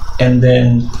interrupt and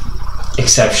then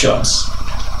exceptions.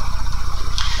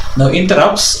 Now,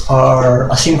 interrupts are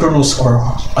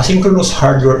asynchronous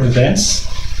hardware events,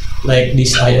 like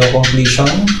this I/O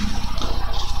completion,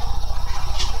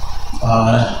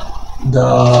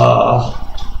 the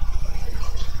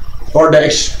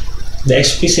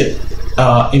explicit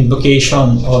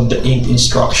invocation of the int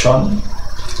instruction.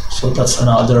 So that's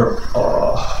another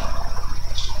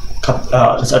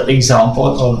that's an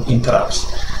example of interrupts.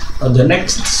 The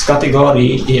next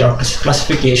category or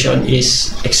classification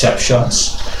is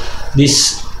exceptions.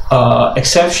 These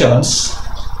exceptions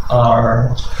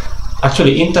are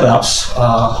actually interrupts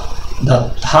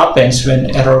that happens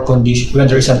when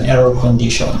there is an error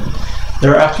condition.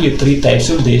 There are actually three types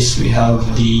of this. We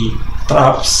have the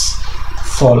traps,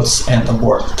 faults, and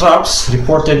abort. Traps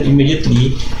reported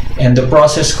immediately, and the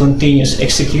process continues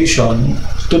execution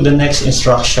to the next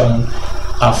instruction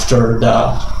after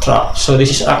the trap. So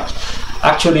this is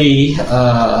actually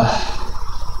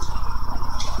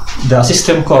the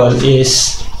system call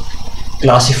is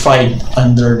classified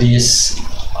under this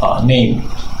name,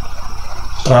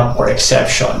 trap or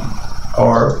exception,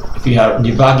 or if you are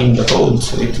debugging the code,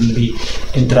 so it will be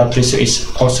interrupt, so it's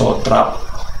also a trap.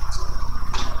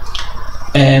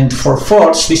 And for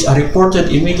faults, these are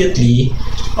reported immediately.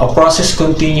 A process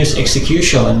continues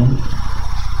execution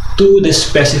to the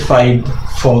specified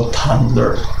fault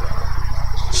handler.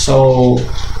 So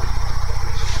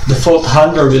the fault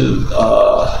handler will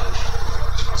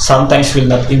sometimes will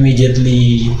not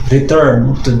immediately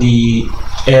return to the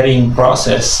erring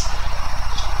process.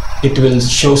 It will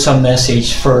show some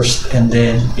message first, and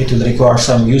then it will require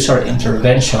some user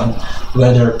intervention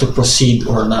whether to proceed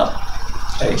or not.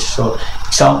 Okay, so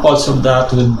examples of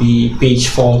that would be page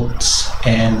faults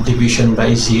and division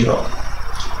by zero.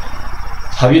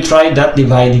 Have you tried that,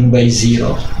 dividing by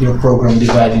zero, your program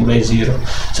dividing by zero?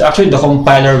 So actually the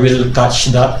compiler will catch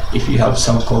that if you have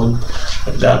some code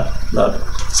like that, but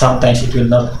sometimes it will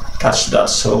not catch that.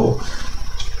 So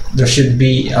there should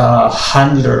be a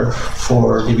handler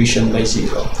for division by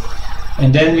zero.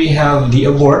 And then we have the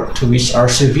abort, which are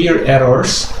severe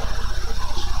errors.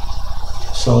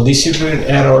 So these severe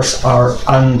errors are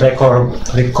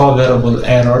unrecoverable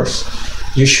errors.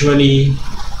 Usually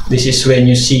this is when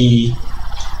you see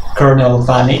kernel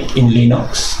panic in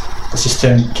Linux, the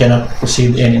system cannot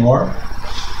proceed anymore,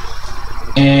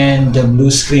 and the blue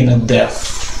screen of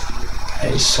death.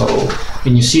 Okay, so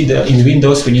when you see in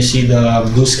Windows, when you see the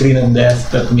blue screen of death,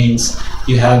 that means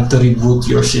you have to reboot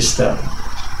your system.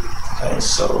 Okay,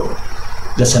 so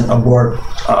that's an abort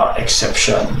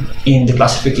exception in the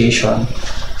classification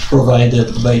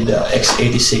provided by the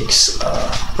x86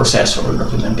 processor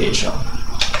documentation.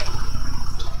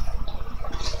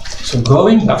 So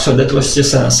going back, so that was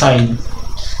just an aside,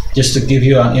 just to give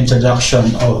you an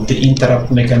introduction of the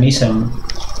interrupt mechanism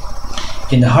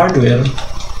in the hardware.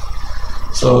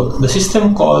 So the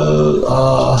system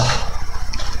call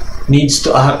needs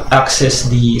to access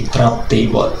the trap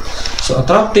table. So a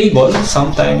trap table,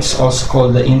 sometimes also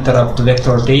called the interrupt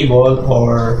vector table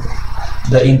or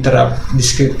the interrupt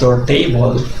descriptor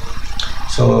table.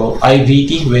 So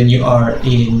IVT when you are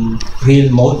in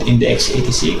real mode in the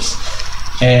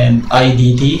x86, and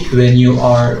IDT when you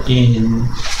are in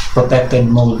protected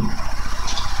mode.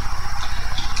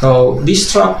 So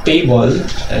this trap table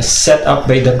is set up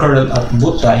by the kernel at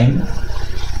boot time,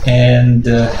 and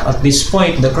at this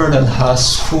point the kernel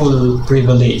has full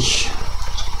privilege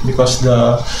because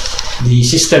the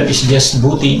system is just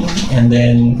booting, and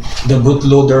then the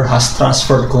bootloader has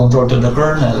transferred control to the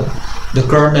kernel. The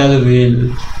kernel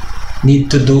will need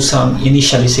to do some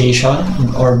initialization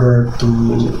in order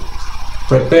to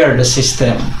prepare the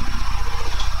system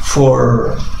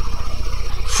for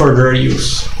further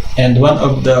use. And one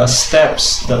of the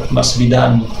steps that must be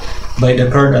done by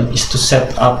the kernel is to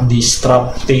set up this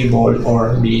trap table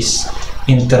or this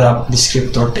interrupt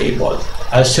descriptor table.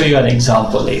 I'll show you an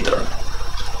example later.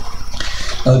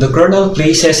 Now the kernel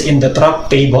places in the trap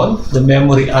table the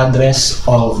memory address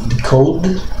of the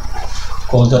code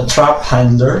called the trap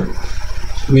handler,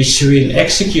 which will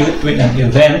execute when an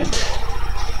event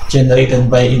generated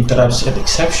by interrupts and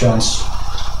exceptions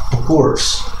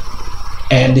occurs,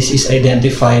 and this is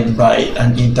identified by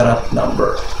an interrupt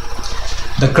number.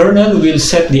 The kernel will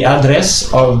set the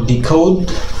address of the code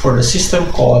for the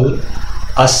system call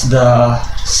as the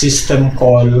system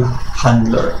call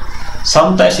handler.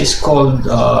 Sometimes it's called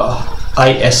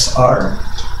ISR,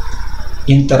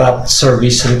 interrupt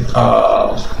service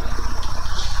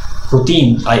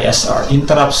routine, ISR,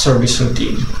 interrupt service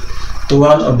routine, to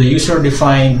one of the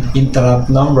user-defined interrupt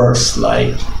numbers.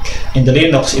 Like in the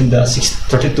Linux, in the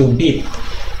 32-bit,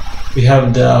 we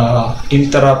have the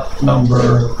interrupt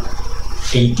number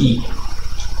 80.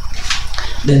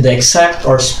 Then the exact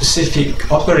or specific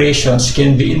operations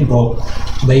can be invoked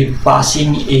by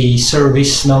passing a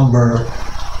service number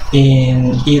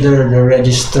in either the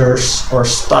registers or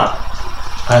stack,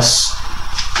 as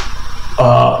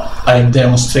I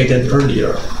demonstrated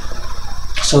earlier.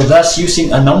 So thus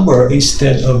using a number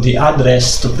instead of the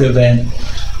address to prevent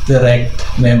direct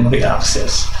memory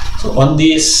access. So on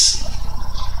this,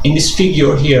 in this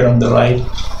figure here on the right,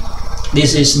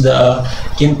 this is the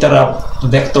interrupt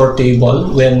vector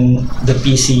table when the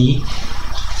PC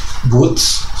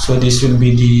boots. So this will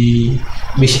be the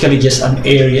basically just an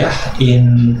area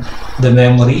in the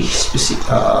memory,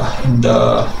 in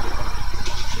the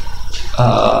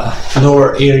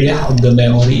lower area of the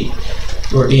memory,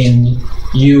 wherein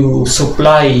you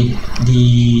supply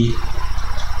the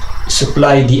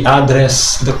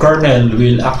address. The kernel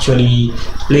will actually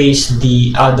place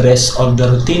the address of the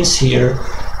routines here.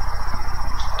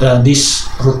 These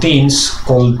routines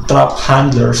called trap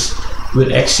handlers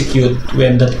will execute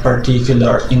when that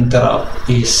particular interrupt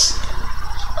is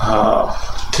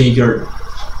triggered.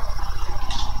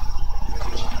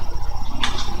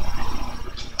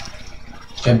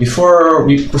 And before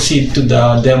we proceed to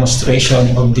the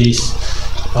demonstration of this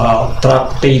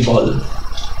trap table,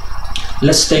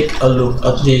 let's take a look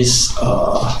at this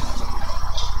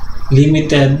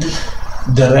limited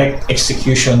direct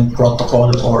execution protocol,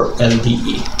 or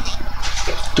LDE,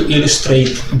 to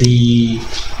illustrate the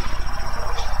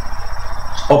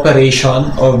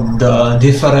operation of the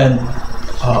different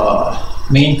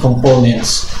main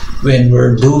components when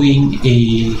we're doing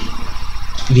a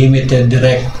limited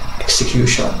direct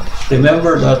execution.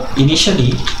 Remember that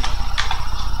initially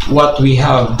what we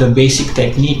have, the basic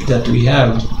technique that we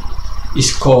have,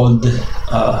 is called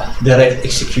direct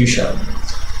execution,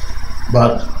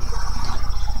 but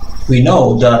we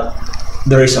know that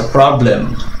there is a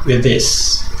problem with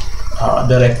this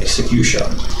direct execution.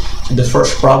 So the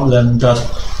first problem that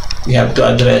we have to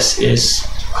address is,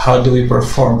 how do we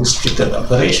perform restricted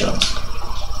operations?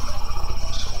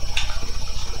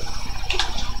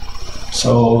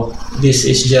 So this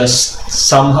is just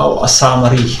somehow a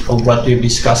summary of what we've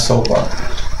discussed so far.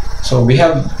 So we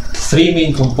have three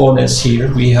main components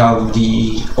here. We have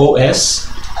the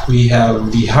OS, we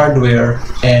have the hardware,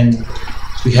 and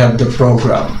we have the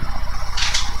program.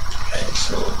 Okay,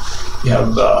 so we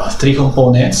have three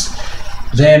components.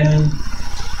 Then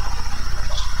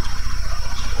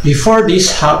before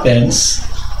this happens,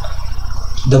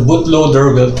 the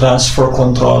bootloader will transfer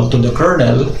control to the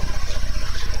kernel,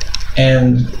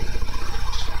 and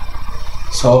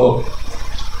so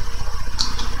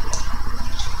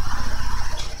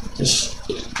just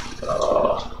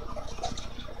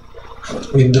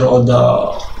withdraw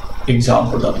the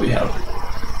example that we have.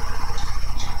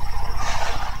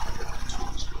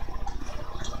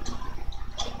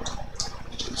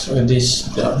 So this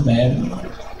is the MEM,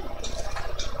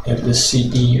 we have the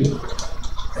CPU,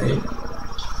 right?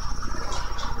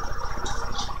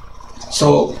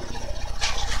 So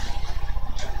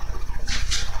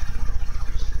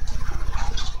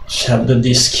have the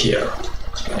disk here.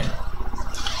 Okay.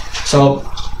 So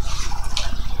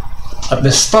at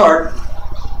the start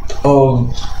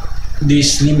of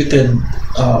this limited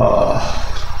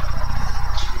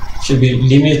should be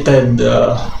limited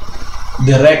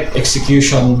direct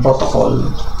execution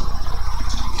protocol,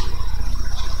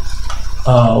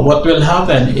 what will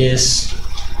happen is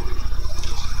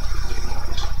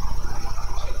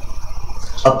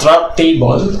a trap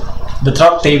table. The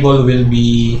trap table will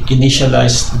be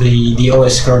initialized the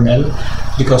OS kernel,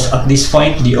 because at this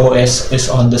point the OS is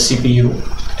on the CPU.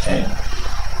 Okay.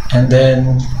 And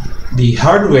then the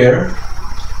hardware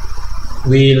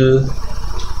will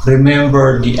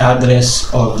remember the address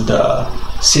of the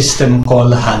system call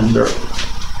handler.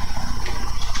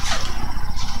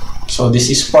 So this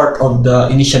is part of the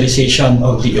initialization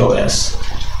of the OS.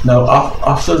 Now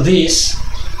after this,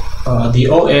 the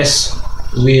OS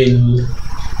will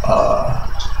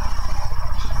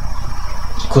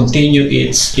continue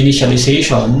its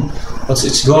initialization. What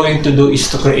it's going to do is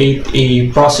to create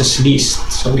a process list.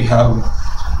 So we can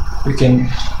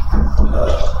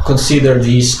consider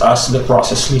this as the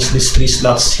process list, these 3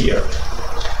 slots here.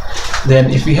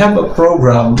 Then if we have a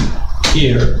program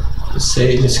here,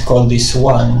 let's call this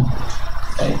 1,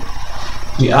 right?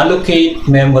 We allocate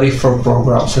memory for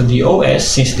program. So the OS,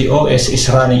 since the OS is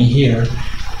running here,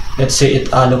 let's say it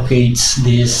allocates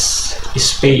this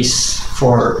space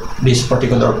for this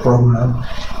particular program,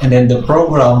 and then the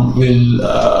program will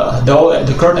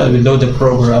the kernel will load the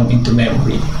program into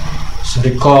memory. So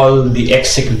recall the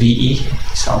exec VE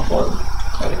example.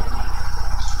 Okay.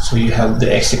 So you have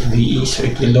the exec VE, so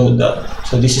it will load that.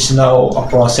 So this is now a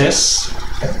process.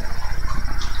 Okay.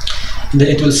 Then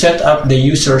it will set up the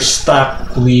user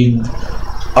stack with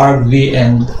argv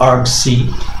and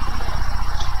argc,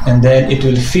 and then it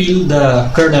will fill the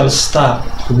kernel stack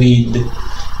with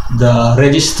the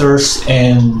registers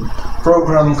and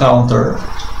program counter,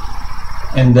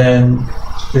 and then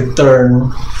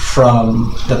return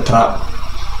from the trap.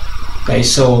 Okay,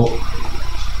 so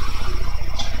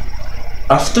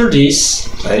after this,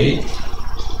 okay,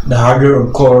 the hardware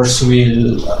of course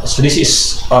will so this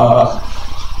is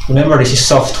remember, this is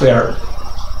software.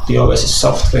 The OS is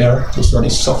software, this one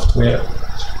is software.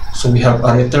 So we have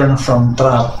a return from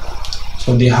trap.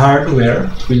 So the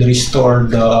hardware will restore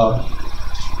the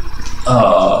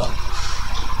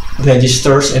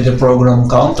registers and the program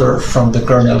counter from the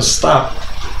kernel stack.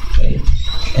 Okay.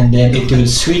 And then it will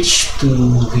switch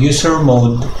to user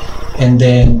mode and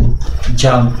then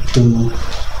jump to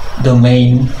the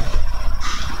main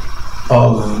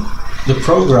of the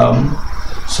program.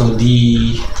 So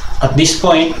at this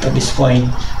point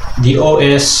the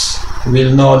OS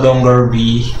will no longer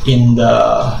be in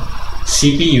the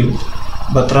CPU,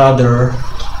 but rather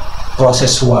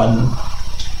process 1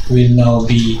 will now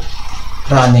be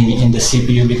running in the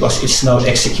CPU, because it's now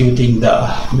executing the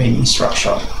main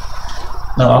instruction.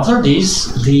 Now after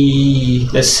this,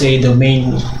 let's say the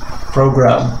main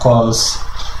program calls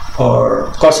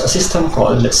a system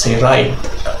call, let's say write,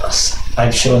 as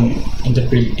I've shown in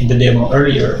the demo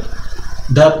earlier.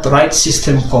 That write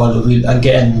system call will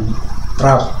again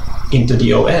trap into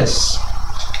the OS.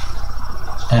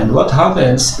 And what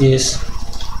happens is,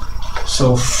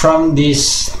 so from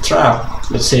this trap,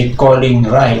 let's say calling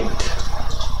write,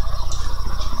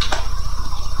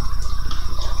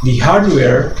 the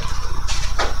hardware,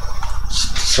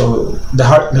 so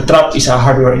the trap is a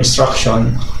hardware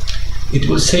instruction. It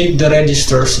will save the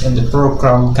registers and the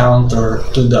program counter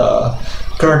to the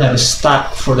kernel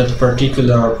stack for that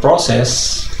particular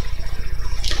process,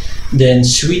 then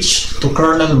switch to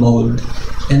kernel mode,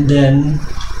 and then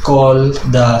call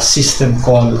the system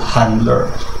call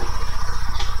handler.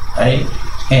 Right?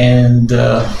 And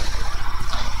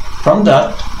from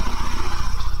that,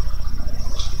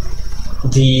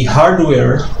 the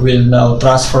hardware will now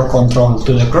transfer control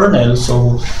to the kernel,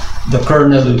 so the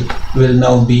kernel will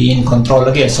now be in control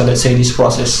again. So let's say this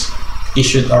process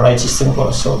issued a write system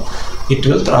call, so it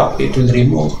will trap, it will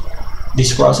remove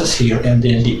this process here, and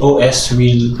then the OS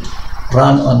will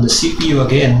run on the CPU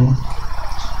again.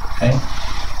 Okay?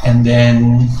 And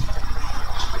then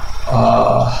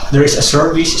there is a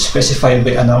service specified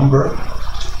by a number,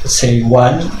 let's say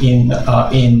 1 in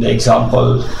the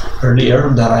example earlier,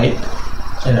 the write,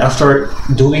 and after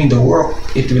doing the work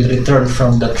it will return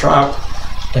from the trap,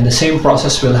 and the same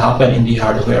process will happen in the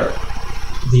hardware.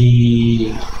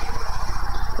 The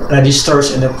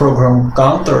registers and the program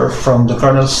counter from the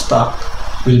kernel stack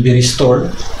will be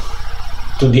restored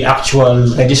to the actual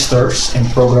registers and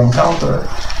program counter,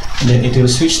 and then it will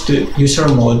switch to user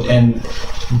mode and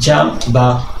jump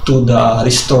back to the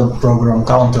restored program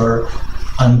counter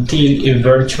until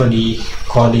eventually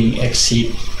calling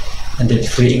exit, and then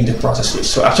freeing the process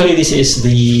list. So actually this is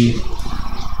the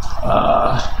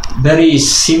very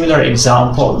similar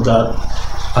example that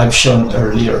I've shown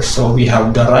earlier. So we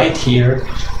have the write here,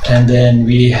 and then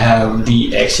we have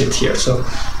the exit here. So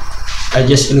I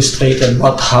just illustrated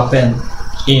what happened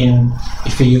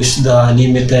if we use the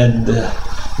limited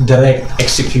direct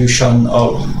execution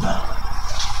of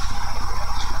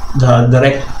the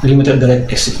limited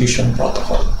direct execution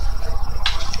protocol.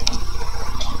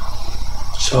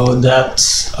 So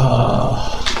that's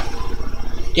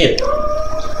it.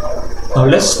 Now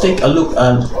let's take a look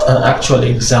at an actual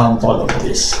example of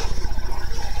this.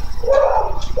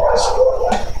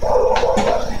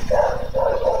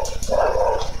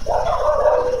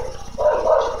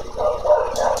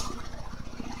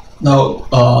 Now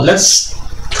let's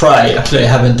try, actually I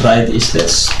haven't tried this,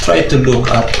 let's try to look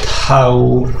at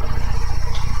how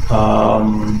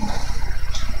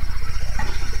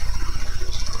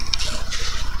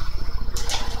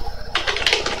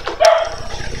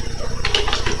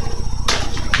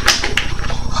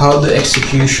the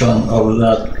execution of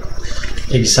that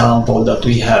example that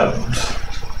we have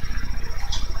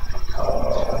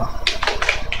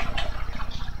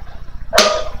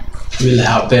will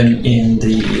happen in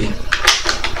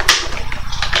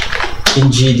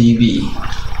GDB.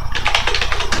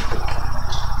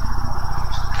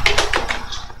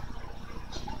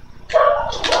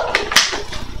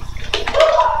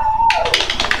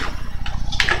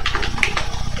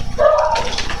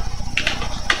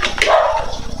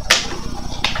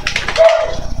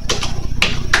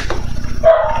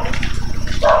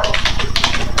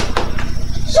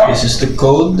 So this is the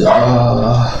code.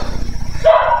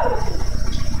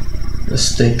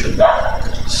 Let's take a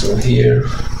look. So here,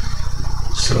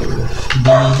 so B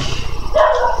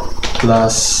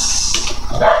plus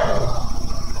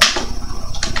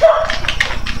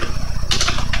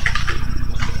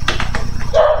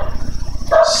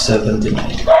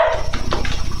 79.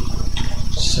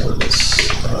 So let's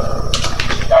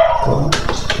code.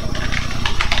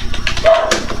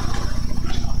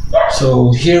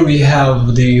 So here we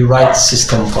have the write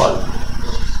system call.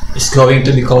 It's going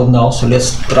to be called now, so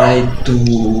let's try to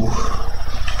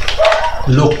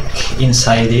look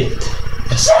inside it.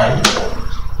 SI.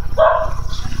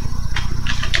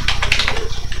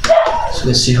 So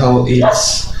let's see how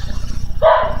it's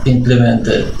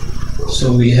implemented.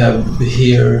 So we have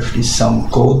here is some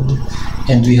code,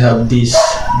 and we have this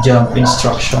jump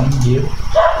instruction here.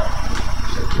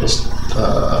 Let's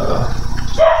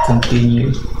continue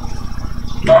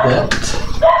with that.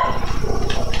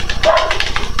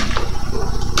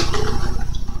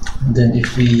 Then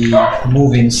if we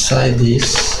move inside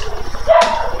this,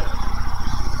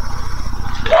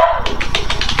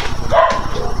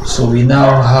 so we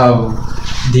now have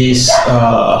this,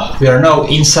 we are now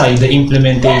inside the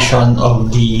implementation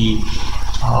of the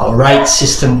write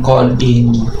system call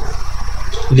in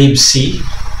libc,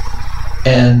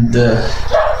 and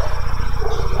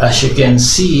as you can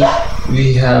see,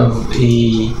 we have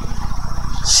a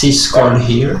syscall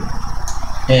here,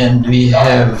 and we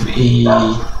have a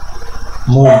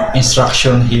move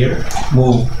instruction here,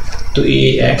 move to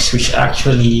EAX, which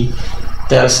actually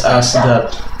tells us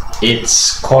that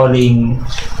it's calling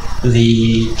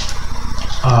the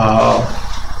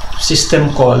system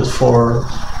call for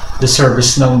the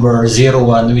service number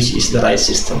 01, which is the write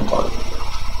system call.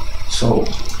 So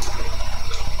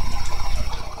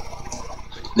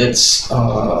let's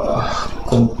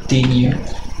continue.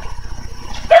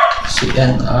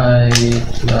 CNI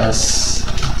plus,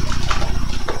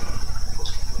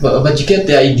 but you get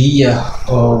the idea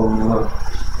of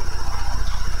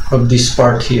this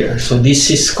part here. So this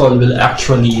syscall will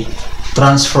actually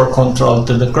transfer control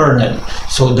to the kernel.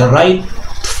 So the write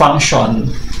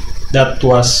function that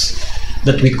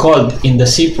we called in the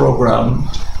C program,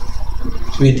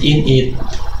 within it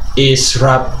is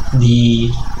wrap the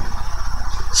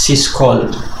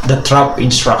syscall, the trap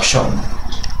instruction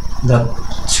that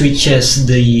switches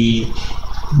the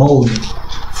mode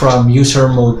from user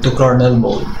mode to kernel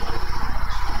mode.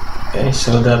 Okay,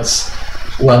 so that's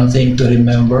one thing to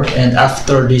remember. And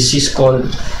after this syscall,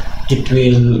 it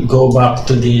will go back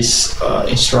to this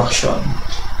instruction.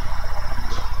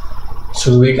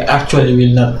 So we actually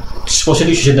will not,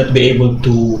 supposedly should not be able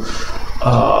to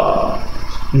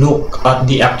look at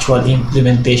the actual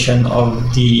implementation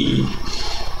of the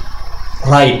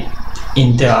write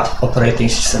in the operating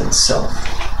system itself.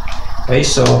 Okay,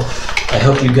 so I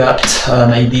hope you got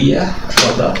an idea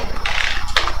about that.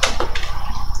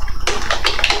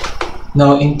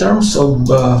 Now, in terms of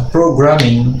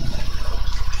programming,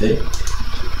 okay,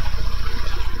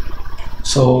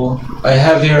 So I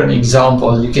have here an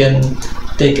example. You can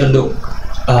take a look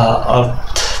at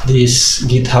this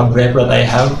GitHub repo that I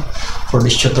have for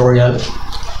this tutorial.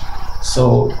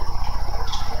 So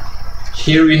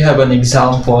here we have an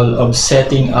example of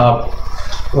setting up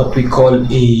what we call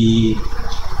a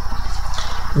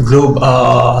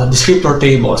descriptor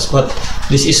tables, but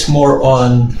this is more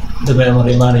on the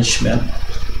memory management.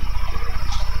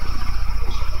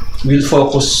 We'll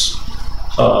focus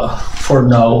for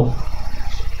now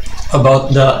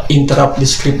about the interrupt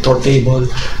descriptor table,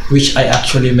 which I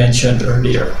actually mentioned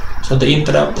earlier. So the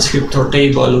interrupt descriptor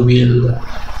table will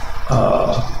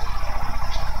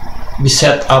be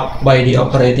set up by the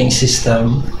operating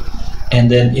system, and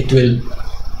then it will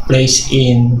place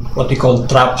in what we call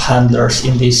trap handlers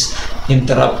in this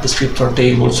interrupt descriptor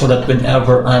table, so that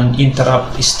whenever an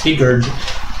interrupt is triggered,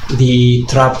 the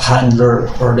trap handler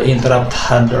or the interrupt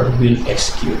handler will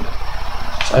execute.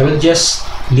 So I will just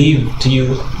leave to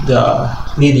you the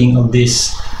reading of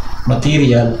this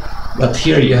material, but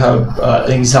here you have an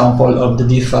example of the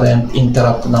different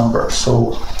interrupt numbers.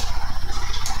 So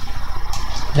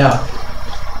yeah,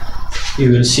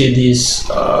 you will see this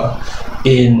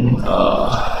in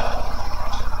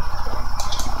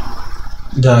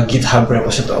the GitHub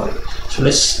repository. So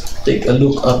let's take a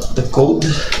look at the code,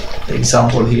 the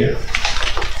example here.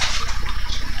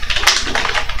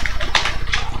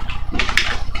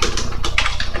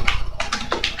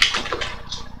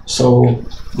 So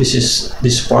this is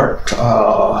this part,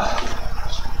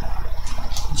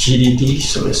 GDT.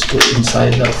 So let's go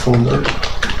inside that folder.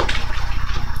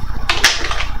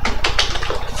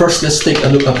 First, let's take a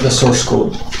look at the source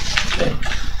code. Okay.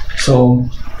 So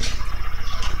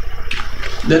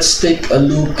let's take a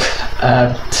look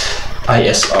at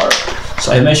ISR.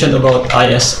 So I mentioned about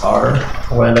ISR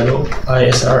a while ago.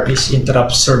 ISR is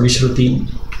interrupt service routine.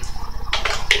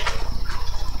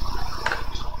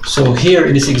 So here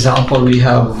in this example, we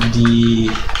have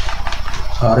the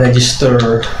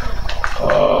register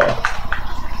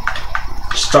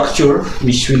structure,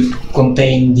 which will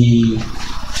contain the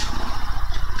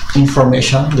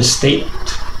information, the state.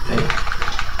 Okay.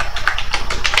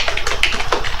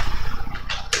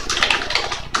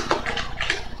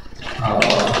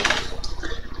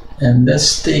 And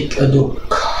let's take a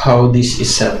look how this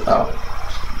is set up.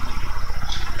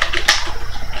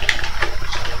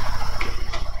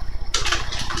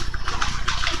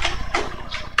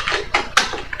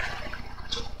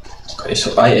 Okay,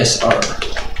 so ISR.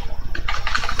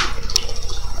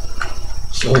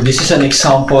 So this is an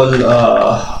example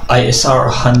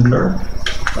ISR handler,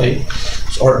 okay,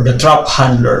 or the trap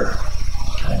handler.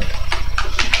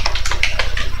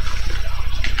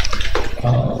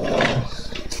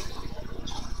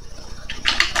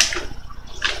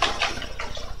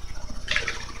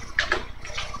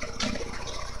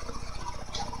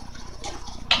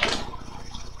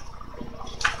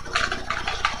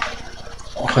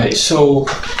 Okay, so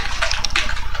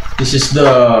this is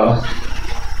the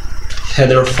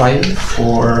header file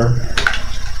for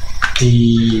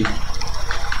the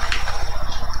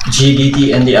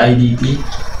GDT and the IDT.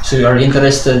 So you are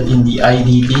interested in the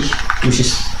IDT, which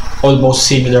is almost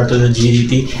similar to the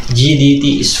GDT.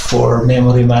 GDT is for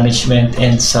memory management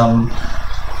and setting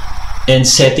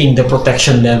the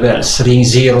protection levels, ring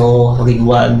 0, ring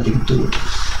 1, ring 2,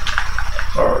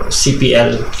 or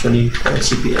CPL actually, or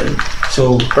CPL.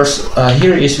 So first,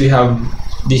 here is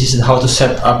this is how to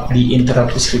set up the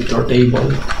interrupt descriptor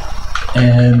table,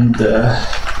 and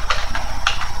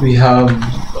we have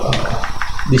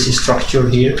this structure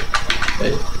here,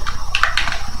 right,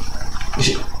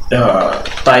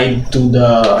 tied to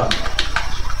the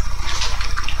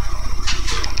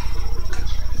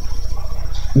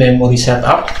memory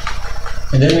setup,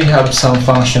 and then we have some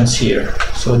functions here.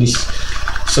 So this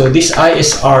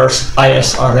ISR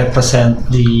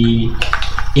represent the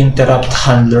interrupt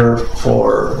handler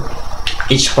for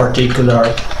each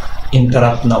particular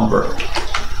interrupt number.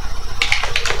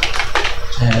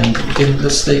 And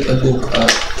let's take a look at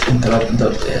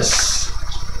interrupt.s.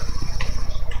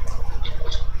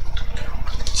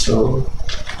 So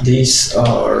these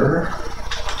are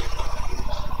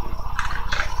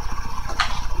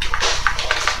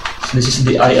this is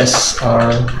the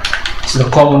ISR. It's the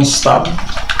common stub,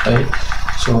 right?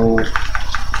 So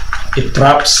it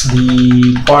traps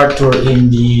the part wherein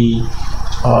the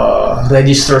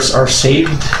registers are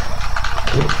saved,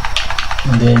 okay,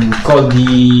 and then call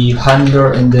the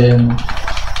handler and then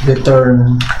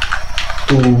return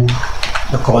to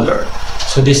the caller.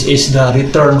 So this is the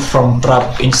return from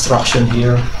trap instruction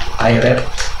here, iret,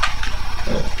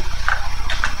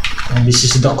 and this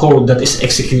is the code that is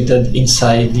executed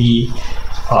inside the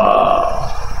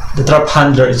the trap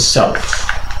handler itself.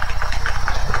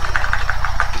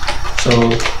 So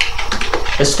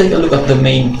let's take a look at the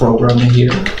main program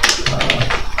here.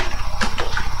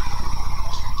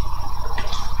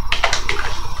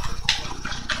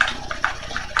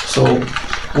 So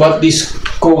what this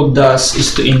code does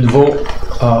is to invoke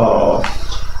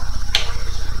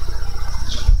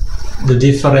the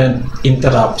different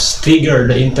interrupts, trigger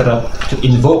the interrupt, to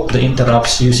invoke the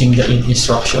interrupts using the int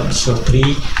instruction. So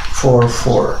 3, 4,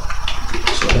 4.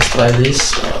 So let's try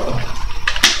this.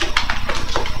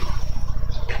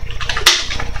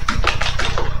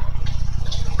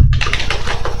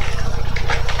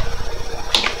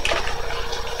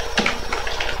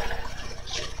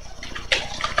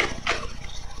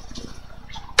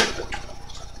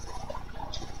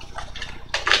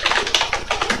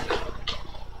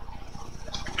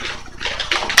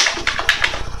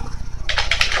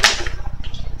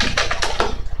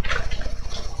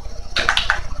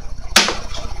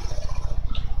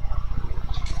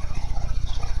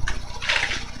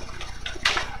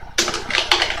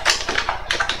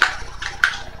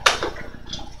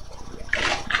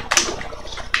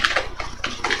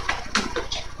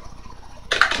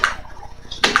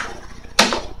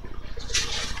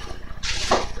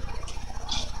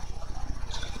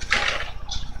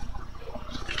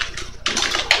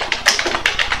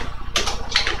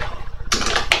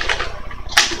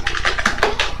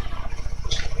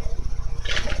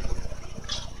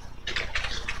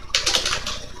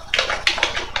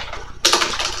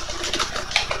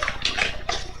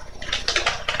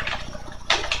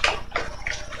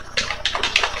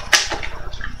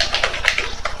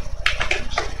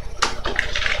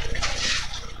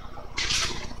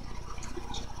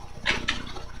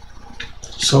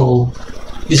 So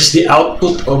this is the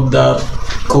output of the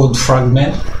code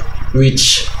fragment,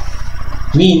 which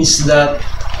means that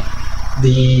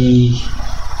the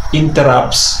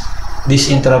interrupts,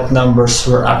 these interrupt numbers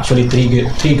were actually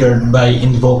triggered by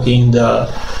invoking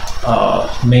the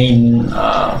main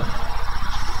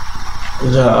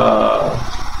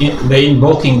by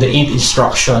invoking the int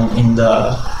instruction in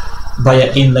the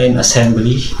via inline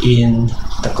assembly in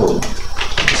the code.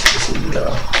 This is in the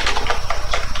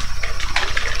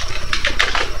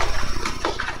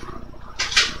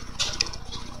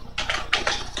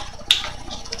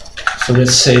So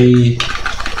let's say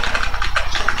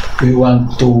we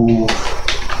want to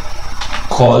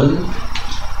call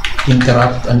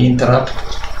interrupt and interrupt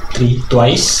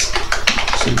twice,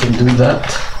 so you can do that.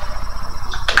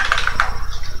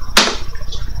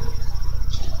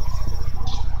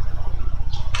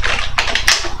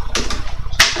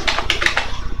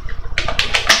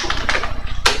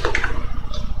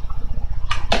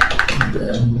 And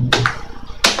then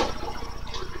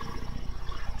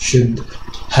should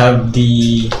have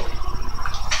the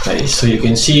okay, so you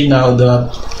can see now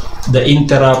that the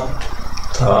interrupt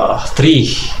 3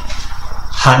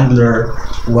 handler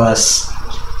was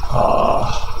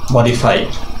modified,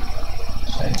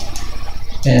 okay.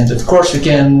 And of course we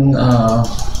can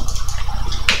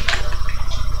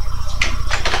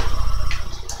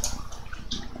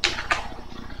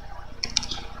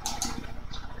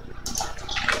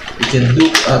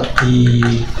look at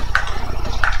the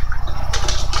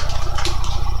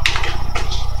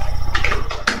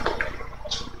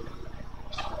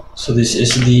so this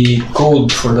is the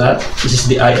code for that. This is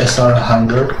the ISR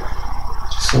handler.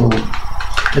 So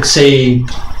let's say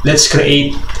let's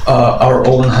create our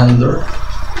own handler.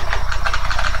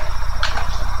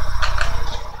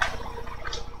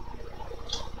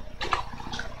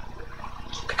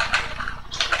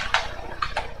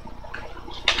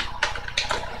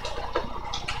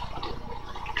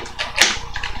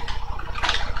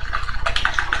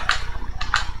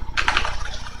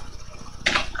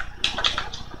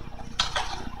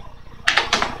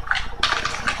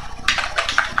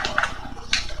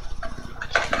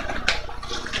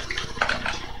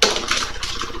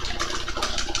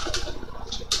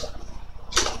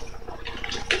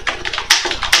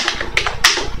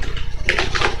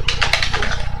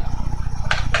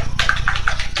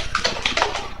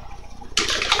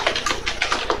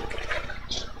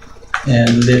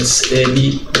 And let's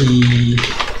edit the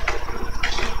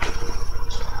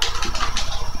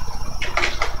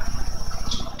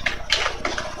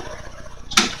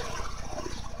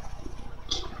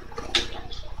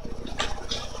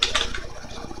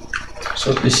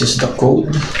so this is the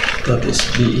code that is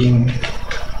being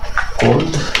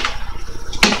called.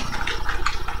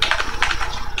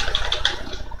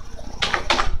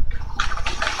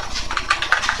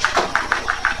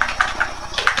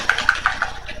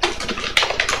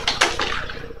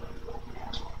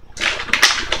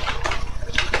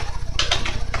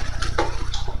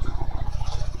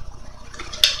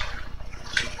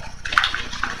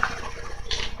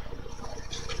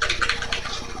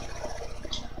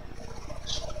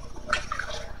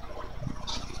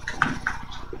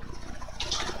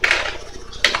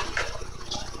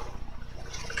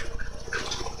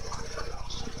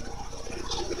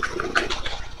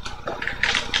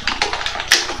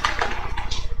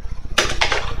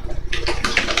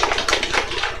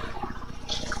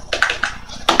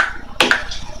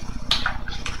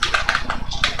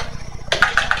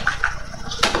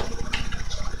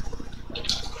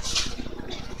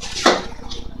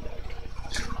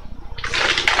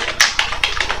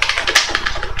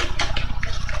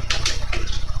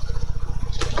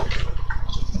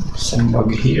 some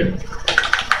bug here.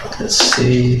 Let's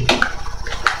see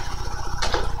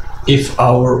if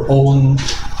our own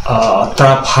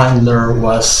trap handler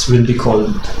will be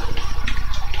called.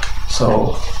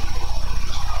 So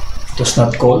it was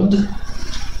not called.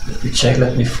 Let me check.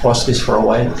 Let me pause this for a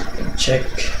while and check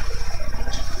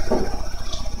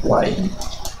why.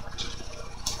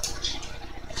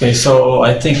 Okay, so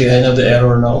I think I know the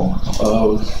error now.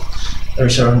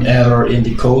 There's an error in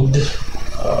the code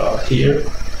here.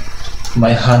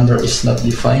 My handler is not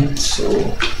defined, so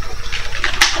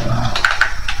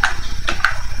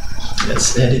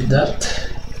let's edit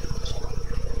that,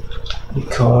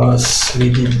 because we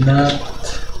did not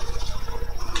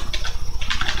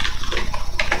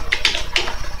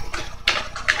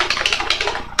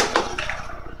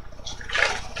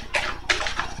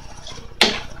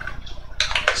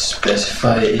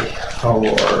specify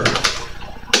our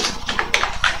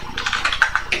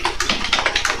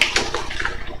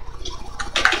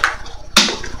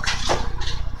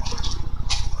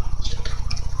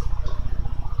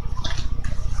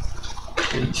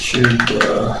it should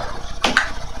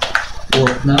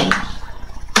work now.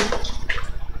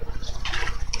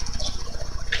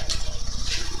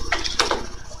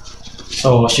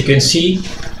 So as you can see,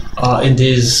 in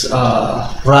this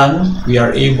run, we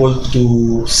are able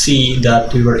to see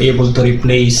that we were able to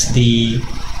replace the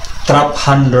trap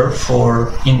handler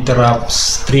for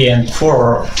interrupts 3 and 4,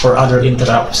 or for other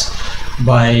interrupts,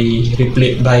 by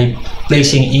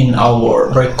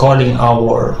calling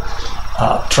our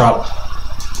trap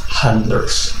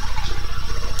handlers.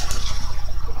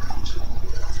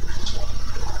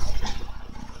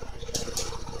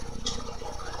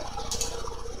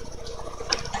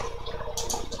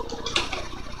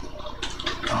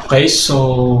 Okay,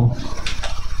 so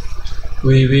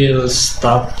we will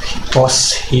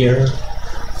pause here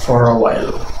for a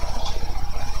while.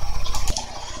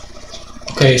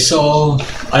 Okay, so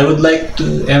I would like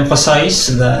to emphasize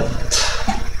that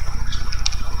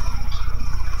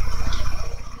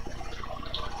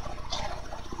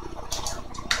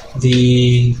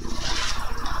these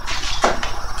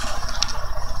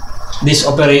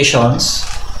operations,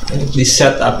 this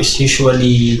setup is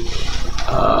usually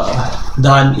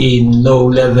done in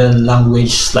low-level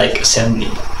language like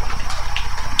assembly.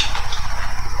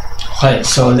 Okay,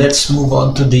 so let's move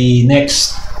on to the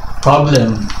next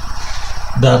problem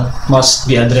that must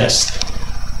be addressed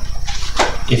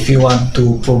if you want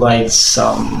to provide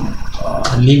some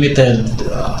limited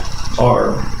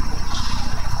or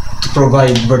to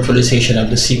provide virtualization of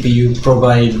the CPU,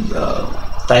 provide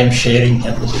time sharing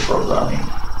and multi-programming.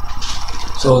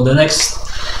 So the next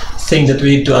thing that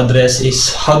we need to address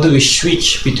is how do we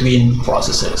switch between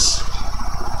processes.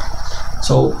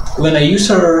 So when a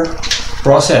user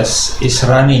process is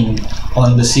running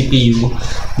on the CPU,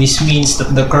 this means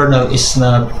that the kernel is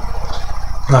not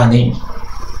running.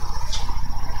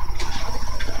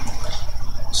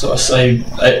 So as I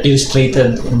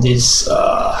illustrated in this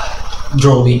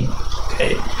drawing,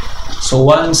 okay. So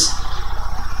once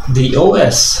the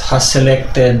OS has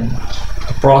selected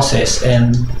a process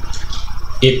and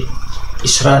it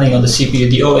is running on the CPU,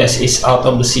 the OS is out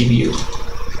of the CPU,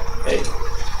 okay.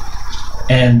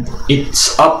 And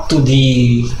it's up to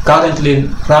the currently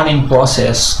running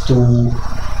process to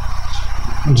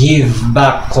give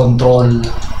back control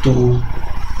to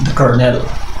the kernel,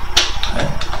 okay.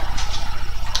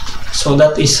 So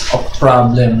that is a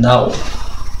problem now.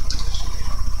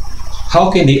 How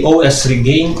can the OS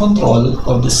regain control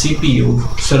of the CPU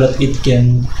so that it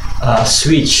can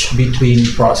switch between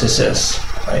processes?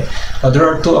 Right. Now there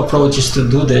are two approaches to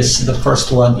do this. The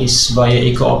first one is via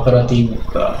a cooperative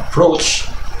approach,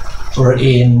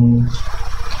 wherein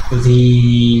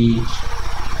the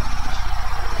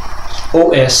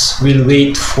OS will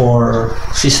wait for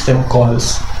system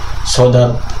calls, so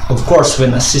that of course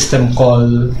when a system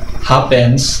call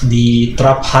happens, the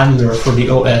trap handler for the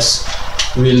OS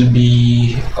will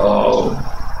be called,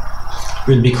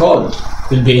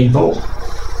 will be invoked.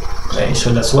 Okay,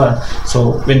 so that's one.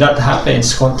 So when that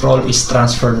happens, control is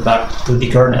transferred back to the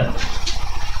kernel.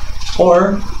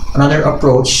 Or another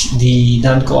approach, the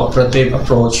non-cooperative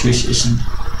approach, which is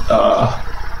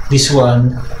this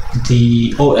one,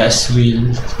 the OS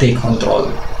will take control.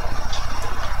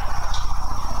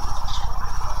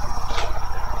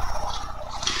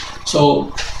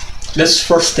 So let's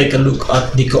first take a look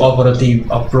at the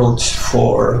cooperative approach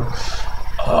for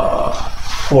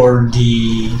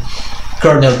the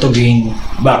kernel to gain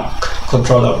back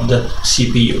control of the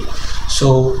CPU.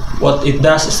 So what it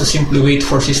does is to simply wait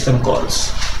for system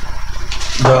calls.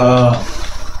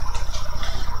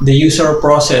 The user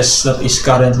process that is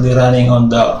currently running on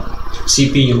the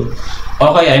CPU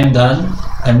Okay, I'm done.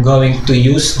 I'm going to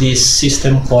use this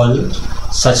system call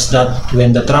such that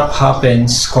when the trap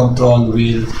happens, control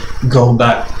will go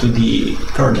back to the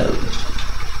kernel.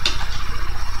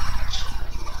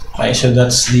 Okay, so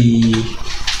that's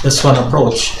one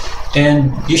approach,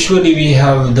 and usually we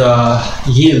have the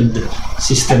yield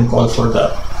system call for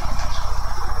that.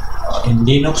 In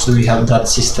Linux, do we have that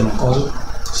system call?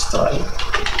 Let's try.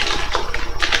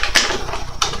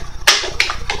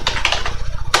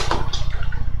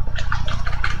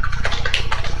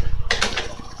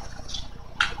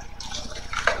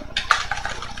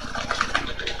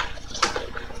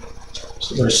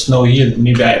 There's no yield.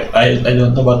 Maybe I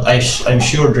don't know, but I'm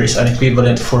sure there is an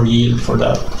equivalent for yield for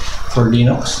that for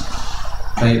Linux.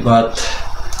 Okay, but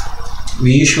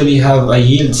we usually have a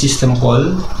yield system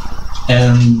call,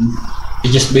 and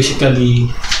you just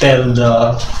basically tell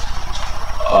the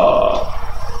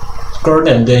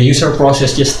kernel, the user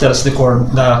process just tells the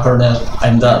kernel,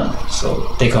 I'm done,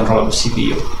 so take control of the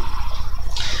CPU.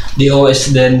 The OS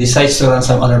then decides to run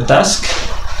some other task.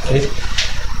 Okay?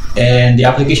 And the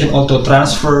application auto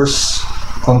transfers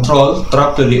control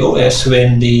trap to the OS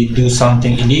when they do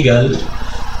something illegal,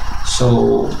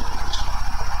 so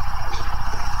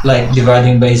like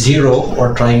dividing by 0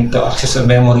 or trying to access a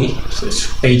memory, so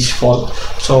it's page fault.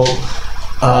 So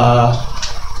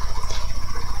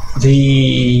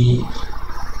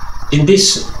in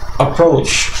this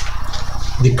approach,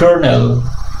 the kernel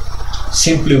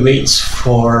simply waits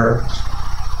for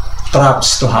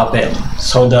traps to happen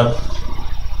so that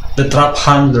the trap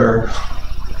handler,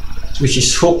 which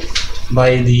is hooked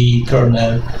by the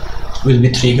kernel, will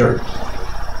be triggered.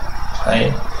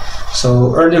 Okay?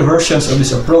 So early versions of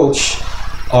this approach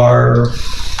are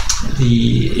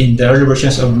in the early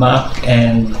versions of Mac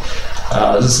and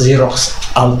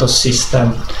Xerox Altos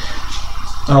system.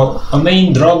 Now, a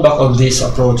main drawback of this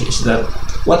approach is that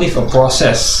what if a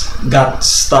process got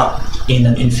stuck in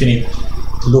an infinite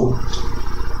loop?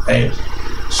 Okay?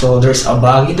 So there's a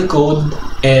bug in the code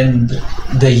and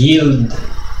the yield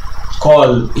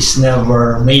call is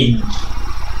never made.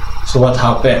 So what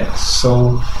happens?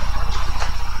 So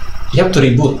you have to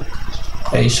reboot.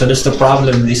 Okay, so that's the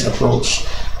problem with this approach.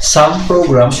 Some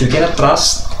programs you cannot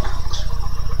trust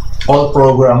all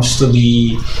programs to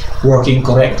be working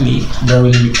correctly. There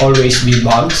will always be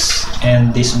bugs,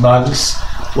 and these bugs,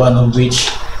 one of which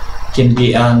can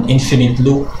be an infinite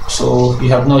loop, so you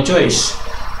have no choice.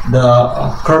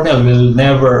 The kernel will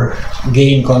never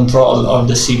gain control of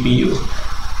the CPU,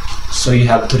 so you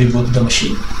have to reboot the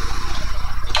machine.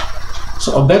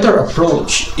 So a better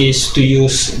approach is to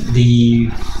use the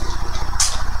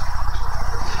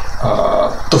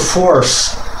to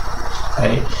force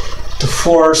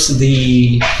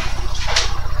the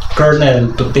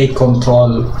kernel to take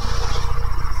control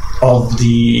of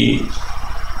the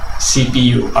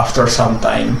CPU after some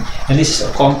time, and this is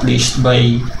accomplished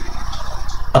by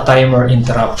a timer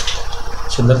interrupt.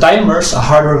 So the timer is a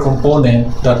hardware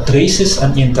component that traces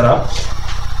an interrupt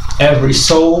every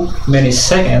so many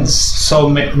seconds,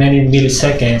 many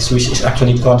milliseconds, which is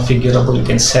actually configurable. You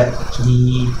can set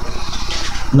the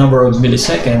number of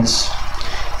milliseconds.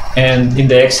 And in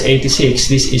the x86,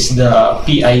 this is the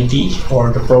PIT,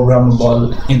 or the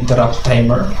programmable interrupt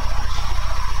timer.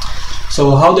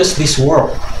 So how does this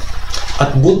work?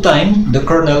 At boot time, the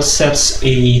kernel sets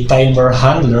a timer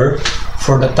handler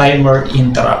for the timer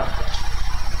interrupt.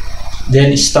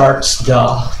 Then it starts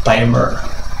the timer.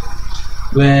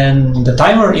 When the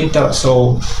timer interrupt,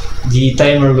 so the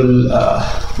timer will,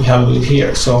 we have it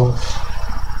here, so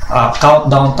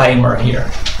countdown timer here,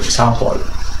 for example.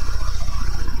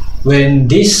 When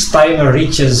this timer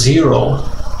reaches 0,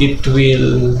 it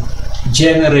will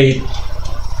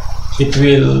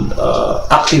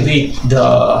activate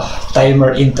the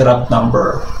timer interrupt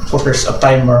number. Of course, there's a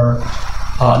timer,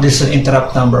 there's an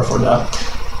interrupt number for that.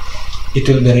 It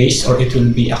will be raised or it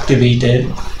will be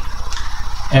activated.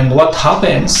 And what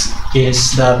happens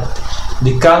is that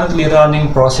the currently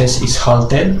running process is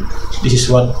halted. This is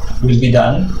what will be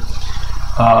done.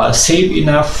 Save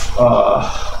enough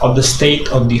of the state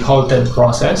of the halted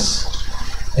process,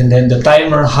 and then the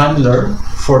timer handler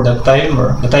for the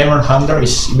timer handler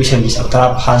is usually a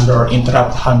trap handler or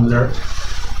interrupt handler.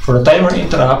 For the timer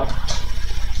interrupt,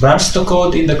 runs the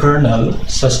code in the kernel,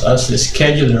 such as the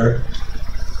scheduler,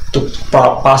 to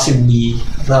possibly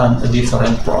run a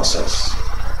different process.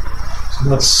 So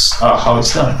that's how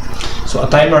it's done. So a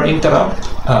timer interrupt,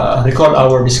 recall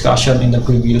our discussion in the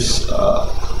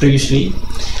previously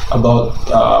about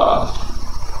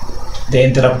the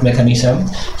interrupt mechanism.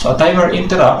 So a timer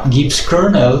interrupt gives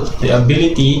kernel the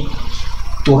ability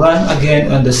to run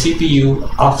again on the CPU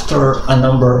after a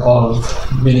number of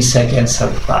milliseconds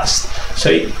have passed.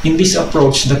 So in this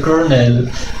approach, the kernel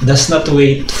does not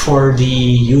wait for the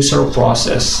user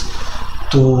process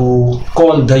to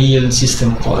call the yield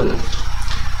system call.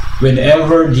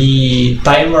 Whenever the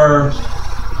timer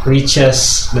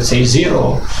reaches, let's say,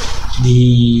 0,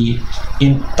 the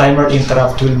timer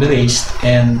interrupt will be raised,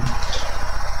 and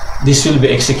this will be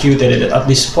executed. At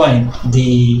this point,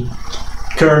 the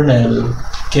kernel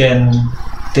can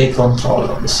take control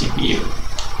of the CPU.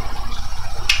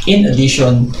 In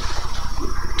addition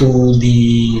to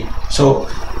so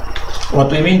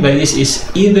what we mean by this is,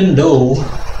 even though,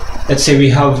 let's say, we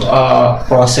have a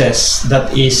process that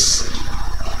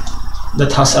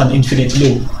has an infinite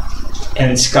loop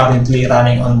and it's currently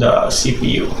running on the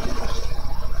CPU,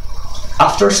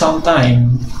 after some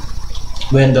time,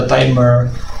 when the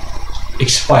timer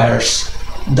expires,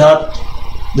 that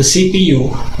the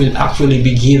CPU will actually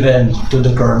be given to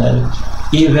the kernel,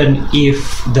 even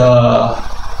if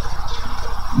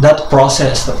that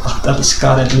process that is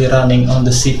currently running on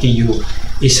the CPU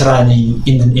is running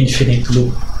in an infinite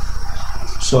loop.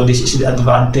 So this is the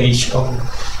advantage of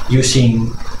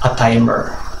using a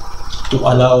timer, to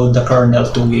allow the kernel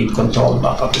to gain control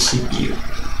back of the CPU.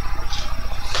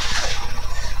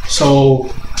 So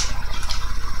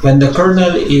when the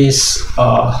kernel is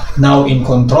now in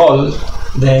control,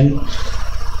 then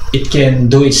it can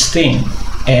do its thing,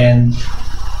 and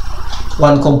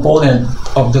one component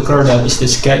of the kernel is the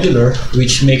scheduler,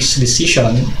 which makes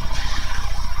decision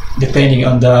depending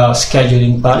on the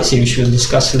scheduling policy, which we'll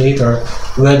discuss later,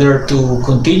 whether to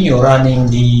continue running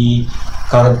the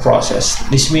current process.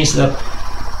 This means that,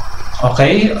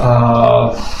 okay,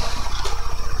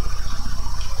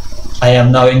 I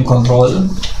am now in control.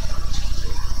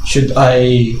 Should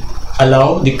I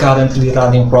allow the currently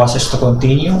running process to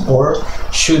continue, or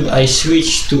should I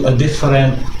switch to a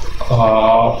different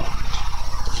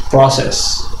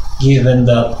process, given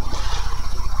that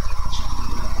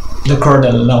the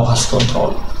kernel now has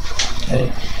control?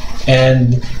 Okay.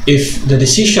 And if the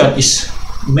decision is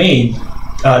made,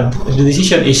 the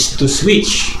decision is to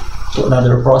switch to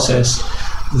another process,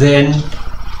 then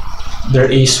there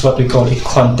is what we call a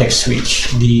context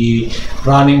switch. The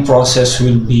running process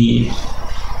will be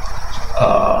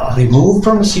removed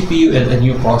from the CPU, and a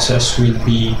new process will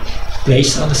be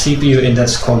placed on the CPU, and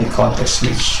that's called a context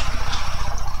switch.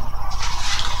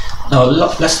 Now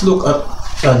let's look at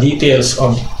the details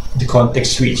of the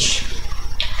context switch.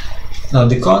 Now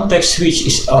the context switch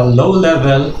is a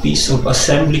low-level piece of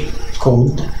assembly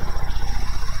code.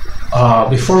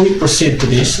 Before we proceed to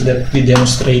this, let me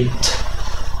demonstrate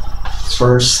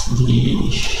first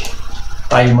the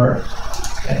timer.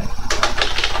 Okay.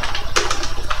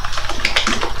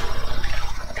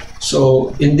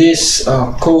 So in this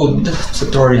code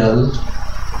tutorial,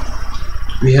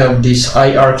 we have this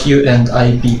IRQ and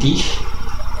IPT.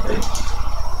 Okay.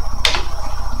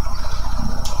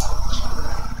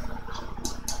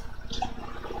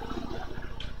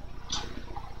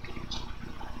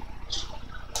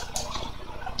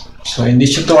 So in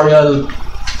this tutorial,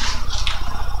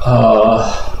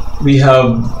 we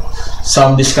have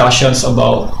some discussions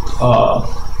about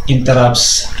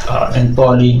interrupts and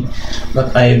polling,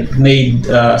 but I made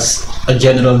a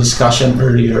general discussion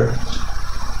earlier.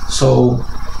 So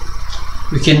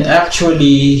we can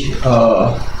actually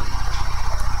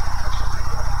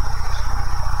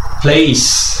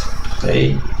place,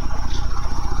 okay,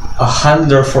 a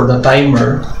handler for the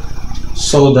timer,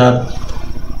 so that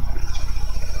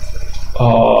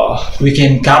we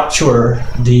can capture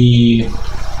the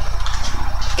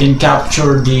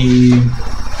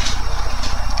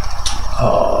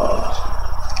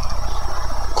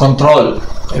control.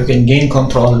 You can gain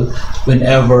control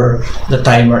whenever the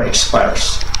timer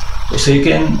expires. So you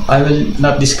can, I will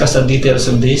not discuss the details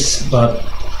of this, but,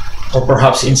 or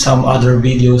perhaps in some other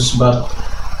videos, but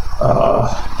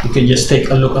you can just take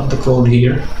a look at the code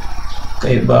here.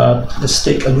 Okay, but let's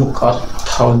take a look at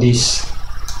how this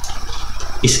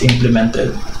is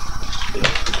implemented. Okay.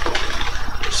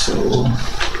 So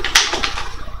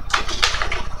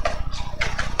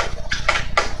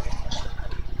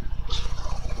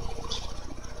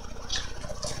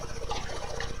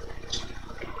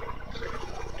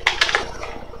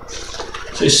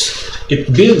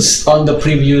it builds on the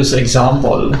previous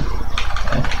example.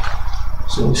 Okay.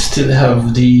 So we still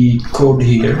have the code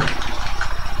here,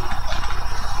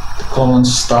 the common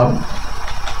stub.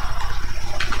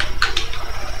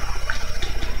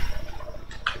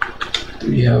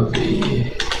 We have the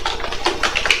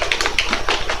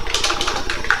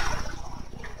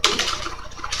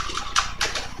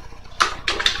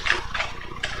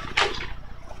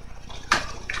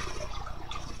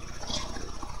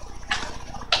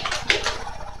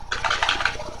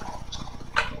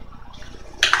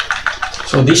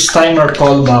So this timer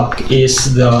callback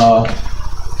is the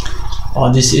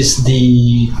this is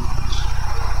the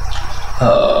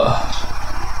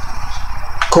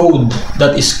code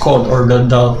that is called, or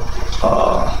the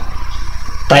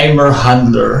timer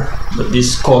handler that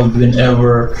is called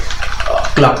whenever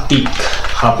clock tick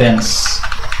happens,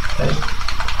 okay?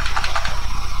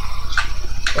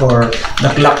 Or the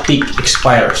clock tick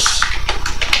expires.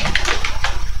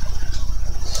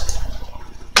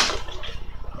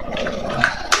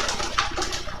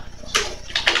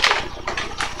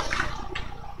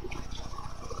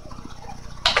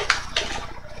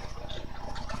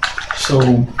 So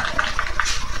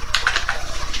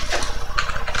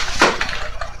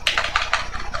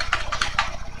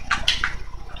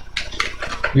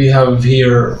we have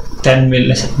here 10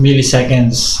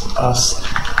 milliseconds as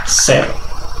set,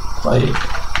 right?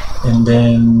 And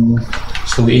then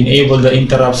so we enable the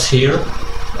interrupts here,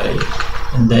 right?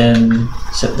 And then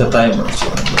set the timer. So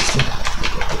let's set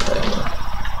the timer.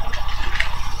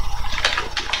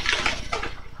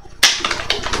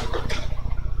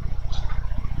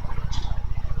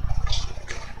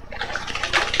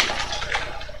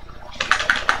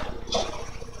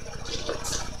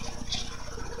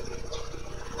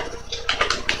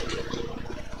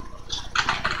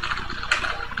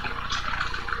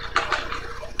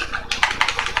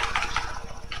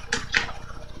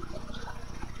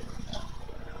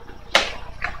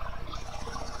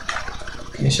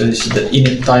 Okay, so this is the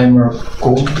init timer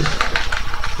code.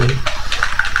 Okay.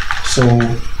 So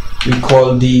we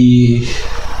call the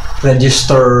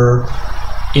register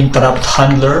interrupt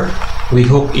handler. We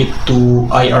hook it to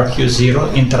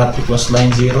IRQ0, interrupt equals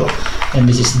line 0, and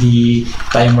this is the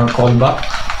timer callback.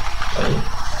 Okay.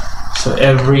 So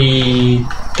every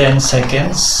 10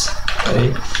 seconds,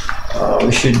 okay,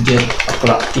 we should get a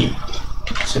clock tick.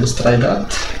 So let's try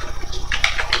that.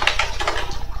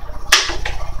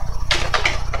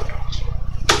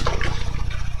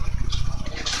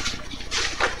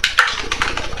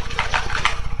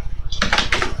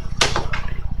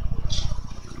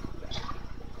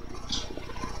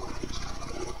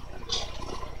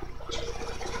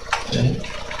 Okay.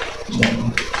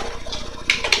 Then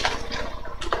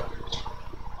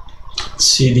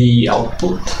see the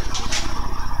output.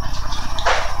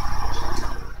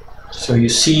 So you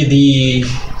see the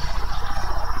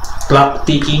clock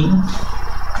ticking,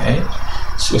 okay?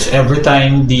 So every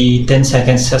time the 10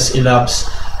 seconds has elapsed,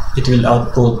 it will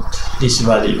output this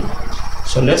value.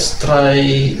 So let's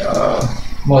try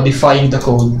modifying the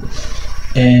code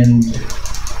and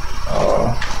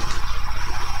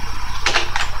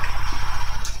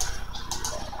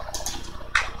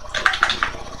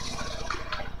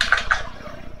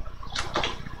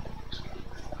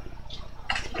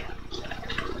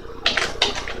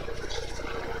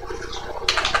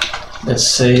let's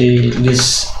say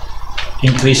this,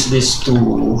 increase this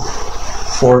to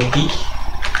 40.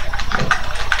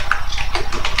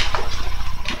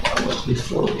 But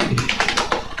before we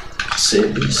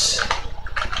save this,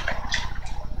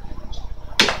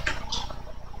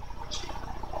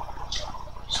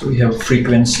 so we have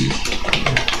frequency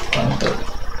counter.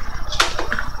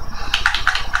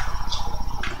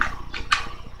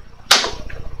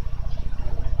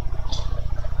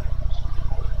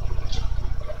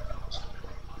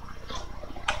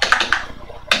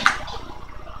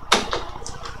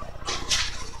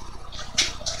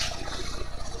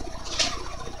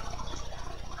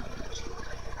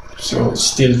 So it's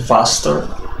still faster.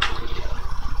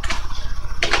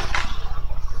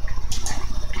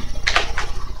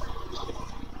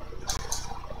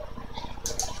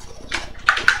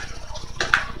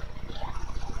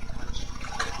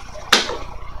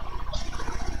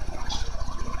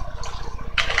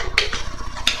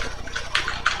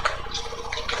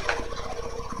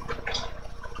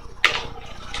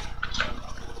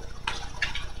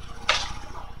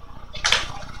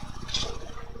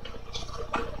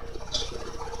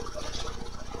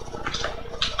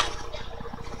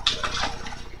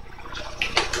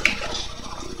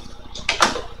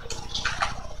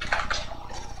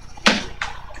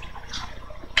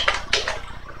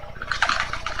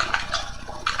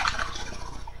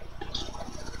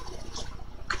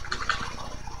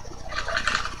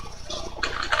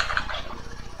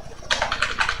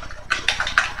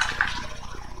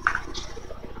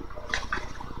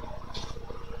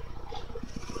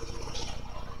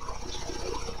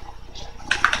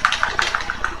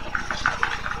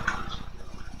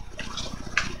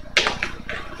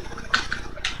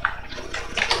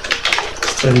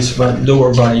 That is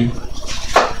lower value.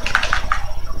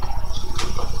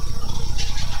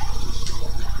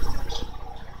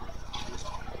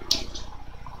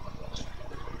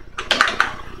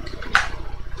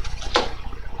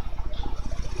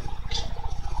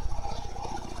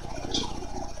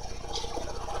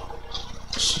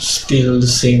 still the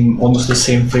same, almost the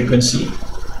same frequency.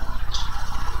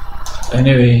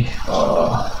 Anyway,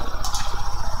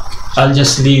 I'll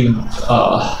just leave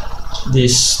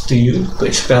this to you to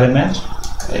experiment.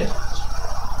 Okay.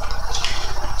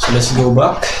 So let's go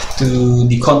back to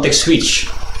the context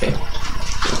switch. Okay.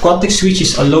 The context switch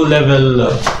is a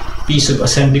low-level piece of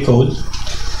assembly code.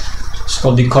 It's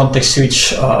called the context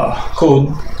switch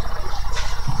code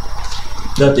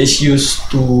that is used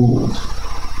to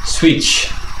switch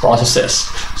processes.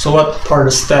 So what are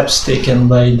the steps taken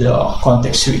by the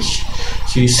context switch?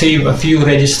 So you save a few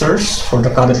registers for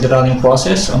the currently running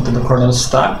process onto the kernel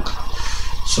stack.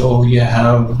 So you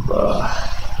have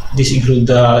these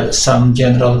include some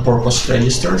general purpose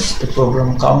registers, the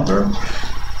program counter,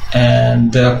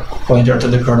 and the pointer to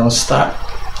the kernel stack.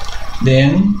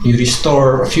 Then you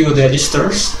restore a few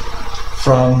registers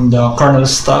from the kernel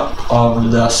stack of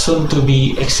the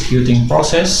soon-to-be executing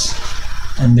process,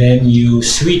 and then you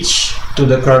switch to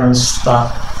the kernel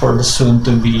stack for the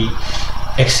soon-to-be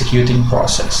executing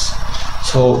process.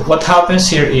 So what happens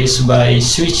here is, by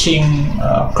switching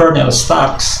kernel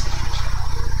stacks,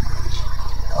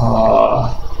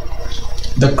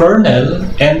 the kernel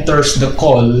enters the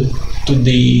call to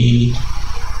the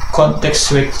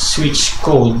context switch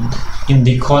code in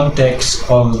the context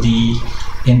of the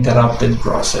interrupted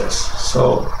process.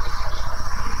 So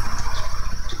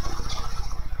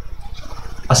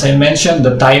as I mentioned,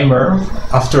 the timer,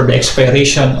 after the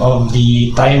expiration of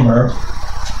the timer,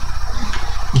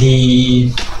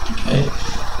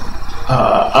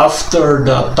 after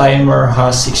the timer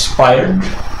has expired,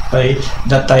 right,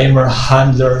 the timer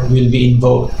handler will be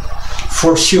invoked.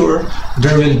 For sure,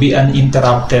 there will be an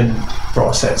interrupted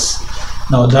process.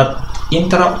 Now that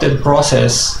interrupted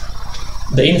process,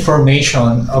 the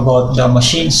information about the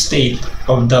machine state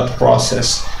of that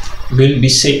process will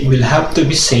have to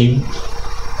be saved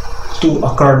to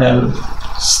a kernel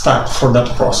stack for that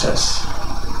process.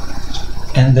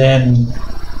 And then,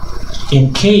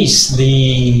 in case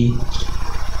the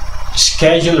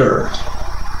scheduler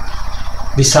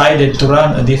decided to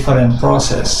run a different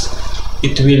process,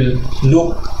 it will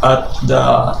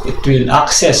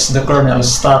access the kernel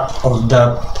stack of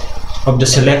the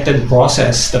selected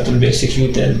process that will be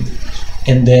executed,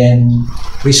 and then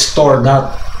restore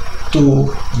that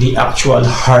to the actual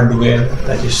hardware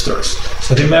registers.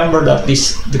 So remember that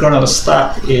the kernel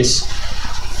stack is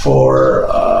for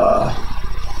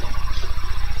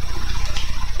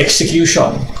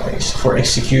execution. Okay, so for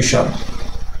execution.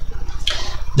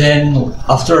 Then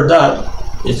after that,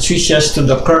 it switches to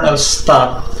the kernel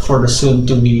stack for the soon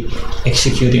to be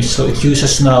executing. So it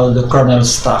uses now the kernel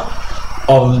stack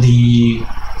of the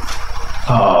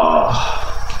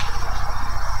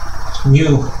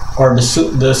new, or the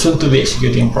soon to be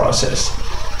executing process.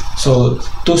 So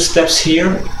two steps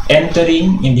here: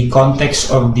 entering in the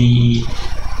context of the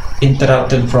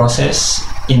interrupted process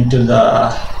into the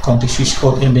context switch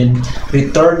code, and then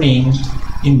returning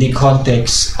in the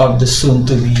context of the soon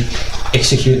to be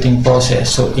executing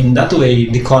process. So in that way,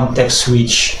 the context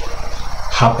switch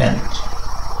happened,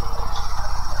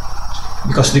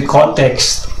 because the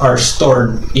contexts are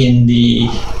stored in the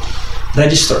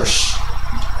registers.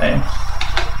 Okay.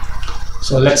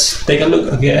 So let's take a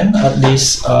look again at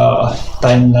this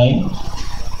timeline.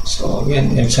 So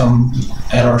again, we have some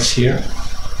errors here.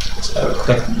 So I will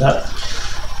correct that.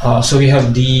 So we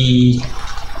have the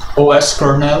OS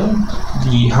kernel,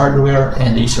 the hardware,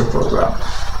 and the user program.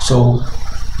 So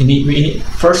we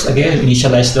first again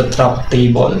initialize the trap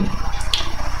table.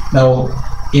 Now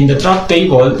in the trap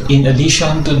table, in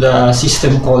addition to the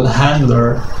system call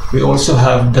handler, we also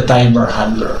have the timer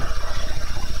handler.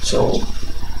 So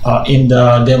in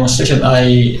the demonstration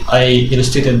I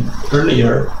illustrated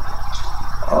earlier,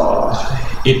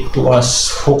 it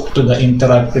was hooked to the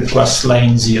interrupt request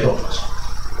line 0.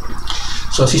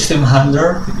 So system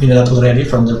handler, you know that already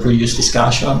from the previous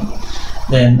discussion.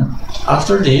 Then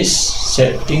after this,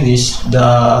 setting this, the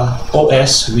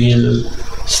OS will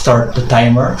start the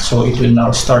timer, so it will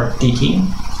now start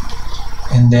ticking,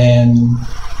 and then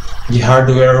the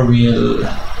hardware will,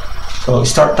 so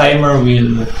start timer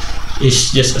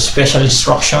is just a special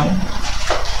instruction,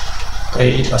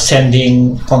 okay,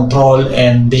 sending control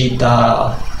and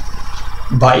data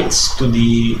bytes to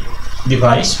the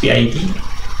device PID.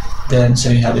 Then so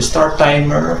you have a start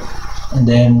timer, and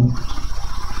then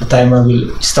the timer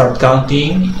will start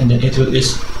counting, and then it will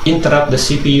interrupt the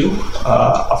CPU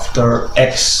after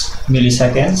X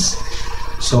milliseconds.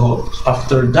 So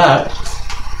after that,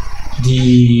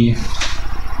 the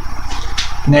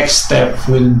next step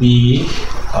will be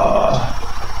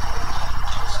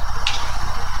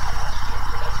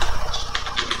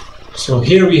so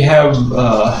here we have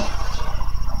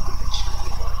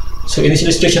So in this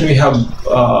illustration, we have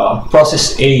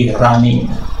process A running,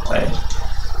 right?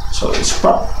 So its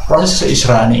process is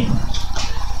running.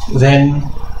 Then,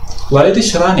 while it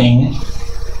is running,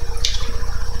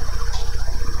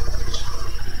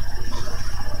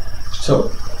 so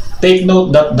take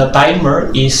note that the timer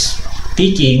is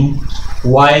ticking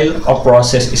while a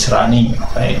process is running,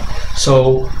 right?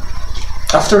 So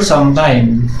after some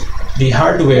time, the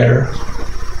hardware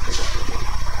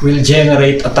will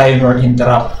generate a timer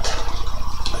interrupt.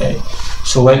 Okay?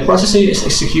 So while processor is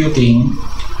executing,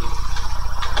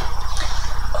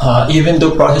 even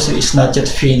though processor is not yet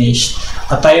finished,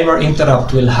 a timer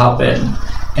interrupt will happen,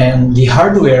 and the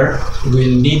hardware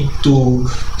will need to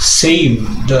save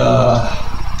the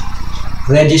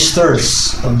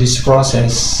registers of this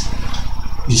process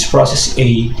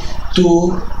A,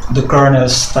 to the kernel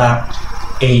stack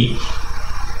A,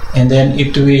 and then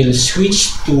it will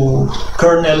switch to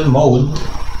kernel mode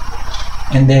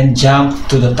and then jump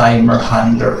to the timer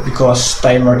handler because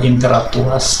timer interrupt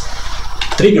was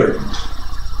triggered.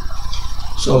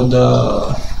 So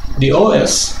the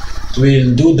OS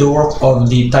will do the work of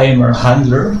the timer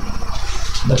handler.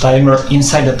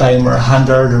 Inside the timer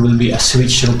handler, there will be a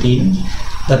switch routine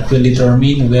that will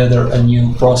determine whether a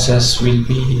new process will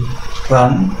be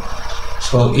run.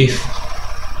 So if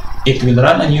it will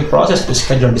run a new process, the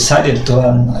scheduler decided to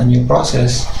run a new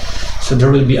process, so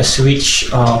there will be a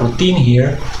switch routine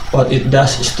here. What it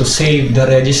does is to save the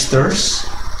registers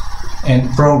and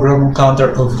program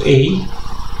counter of A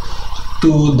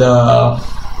to the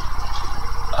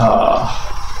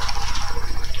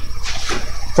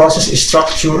process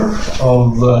structure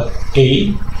of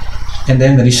A, and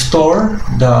then restore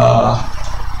the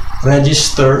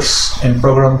registers and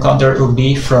program counter of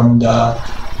B from the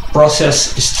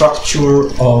process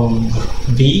structure of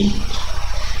B,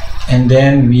 and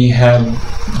then we have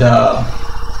the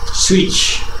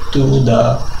switch to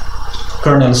the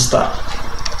kernel stack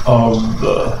of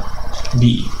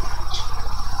B.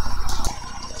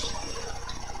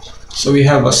 So we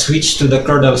have a switch to the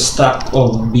kernel stack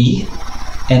of B,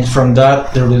 and from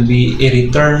that there will be a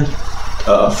return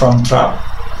from trap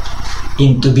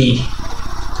into B.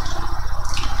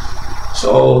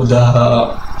 So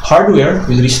the hardware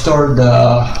will restore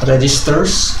the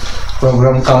registers,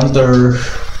 program counter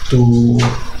to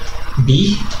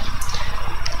B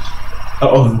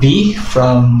of B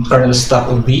from kernel stack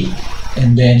of B,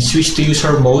 and then switch to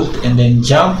user mode, and then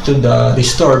jump to the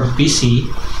restored PC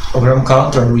program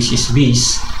counter, which is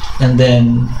B's, and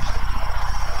then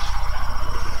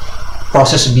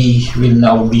process B will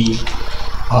now be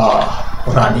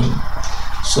running.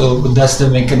 So that's the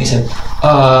mechanism.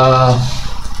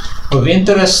 Of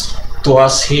interest to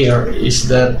us here is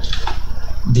that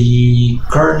the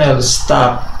kernel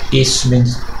stack is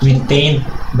maintained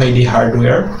by the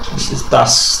hardware. This is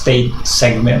task state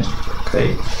segment,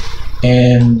 okay,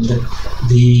 and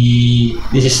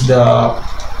this is the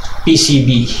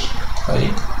PCB,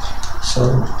 right?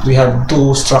 So we have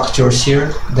two structures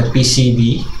here, the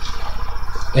PCB,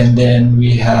 and then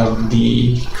we have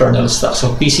the kernel stack.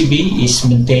 So PCB is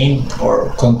maintained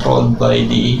or controlled by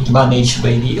managed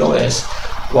by the OS,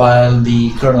 while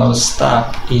the kernel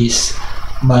stack is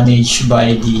managed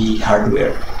by the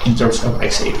hardware in terms of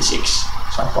x86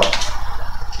 support.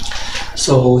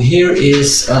 So here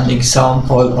is an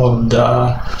example of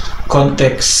the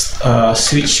context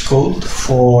switch code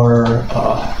for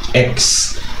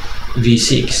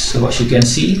XV6. So as you can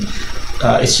see,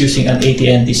 it's using an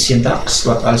AT&T syntax,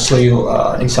 but I'll show you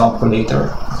an example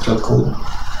later, actual code.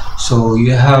 So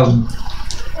you have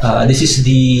this is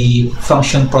the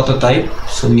function prototype.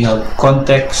 So we have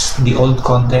context, the old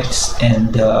context,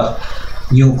 and the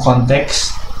new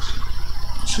context.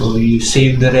 So you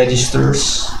save the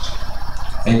registers,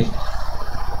 okay,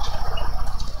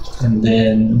 and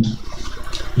then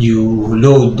you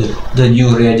load the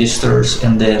new registers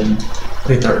and then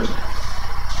return.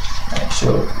 Okay,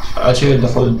 so I'll show you the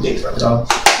code later. So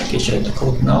I can show you the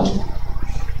code now.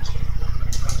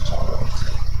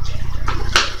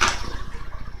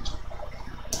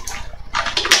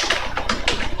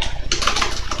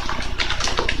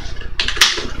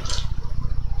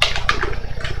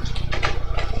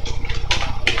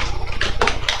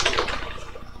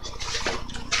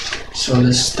 So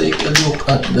let's take a look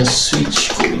at the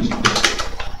switch code.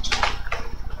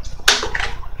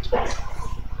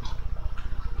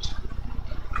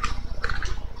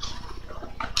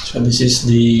 So this is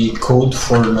the code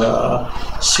for the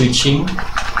switching,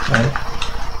 right?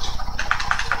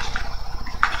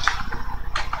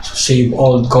 So save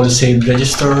all, call save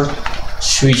register,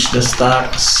 switch the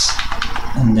stacks,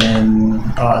 and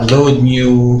then load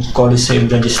new call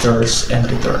save registers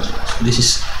and return. So this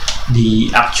is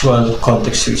the actual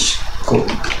context switch code.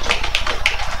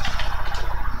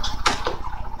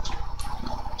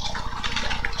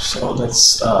 So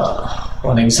that's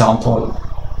one example.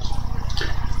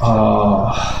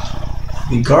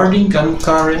 Regarding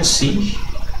concurrency,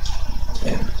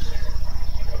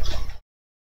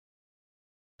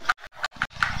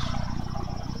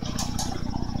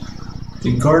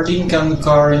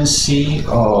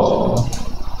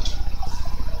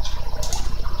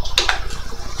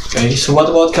 okay, so what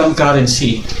about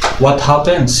concurrency? What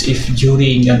happens if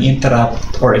during an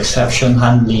interrupt or exception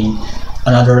handling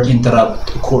another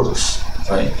interrupt occurs?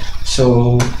 Okay,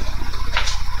 so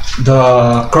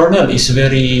the kernel is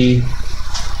very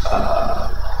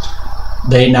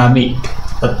dynamic.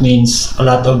 That means a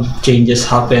lot of changes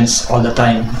happens all the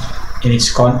time in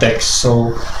its context.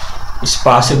 So it's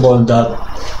possible that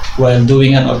while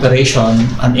doing an operation,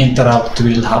 an interrupt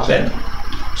will happen.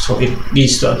 So it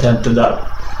needs to attend to that.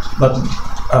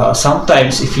 But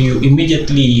sometimes if you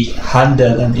immediately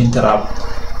handle an interrupt,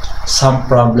 some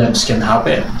problems can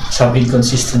happen, some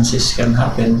inconsistencies can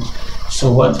happen.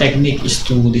 So one technique is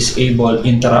to disable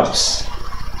interrupts.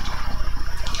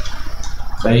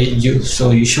 Okay, so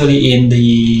usually in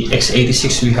the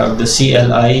x86 we have the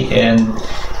CLI and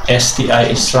STI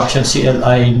instruction.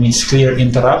 CLI means clear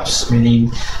interrupts,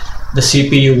 meaning the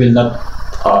CPU will not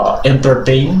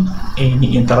entertain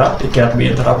any interrupt, it cannot be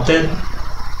interrupted.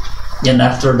 And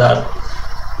after that,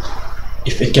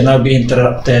 if it cannot be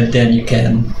interrupted, then you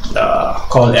can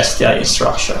call STI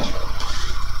instruction.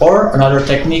 Or another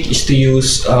technique is to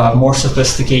use more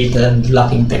sophisticated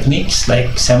locking techniques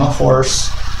like semaphores,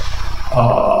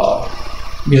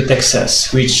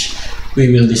 mutexes, which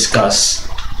we will discuss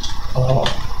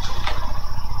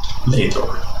later.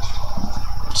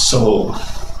 So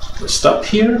we'll stop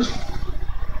here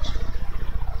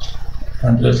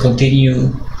and we'll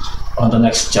continue on the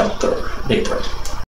next chapter later.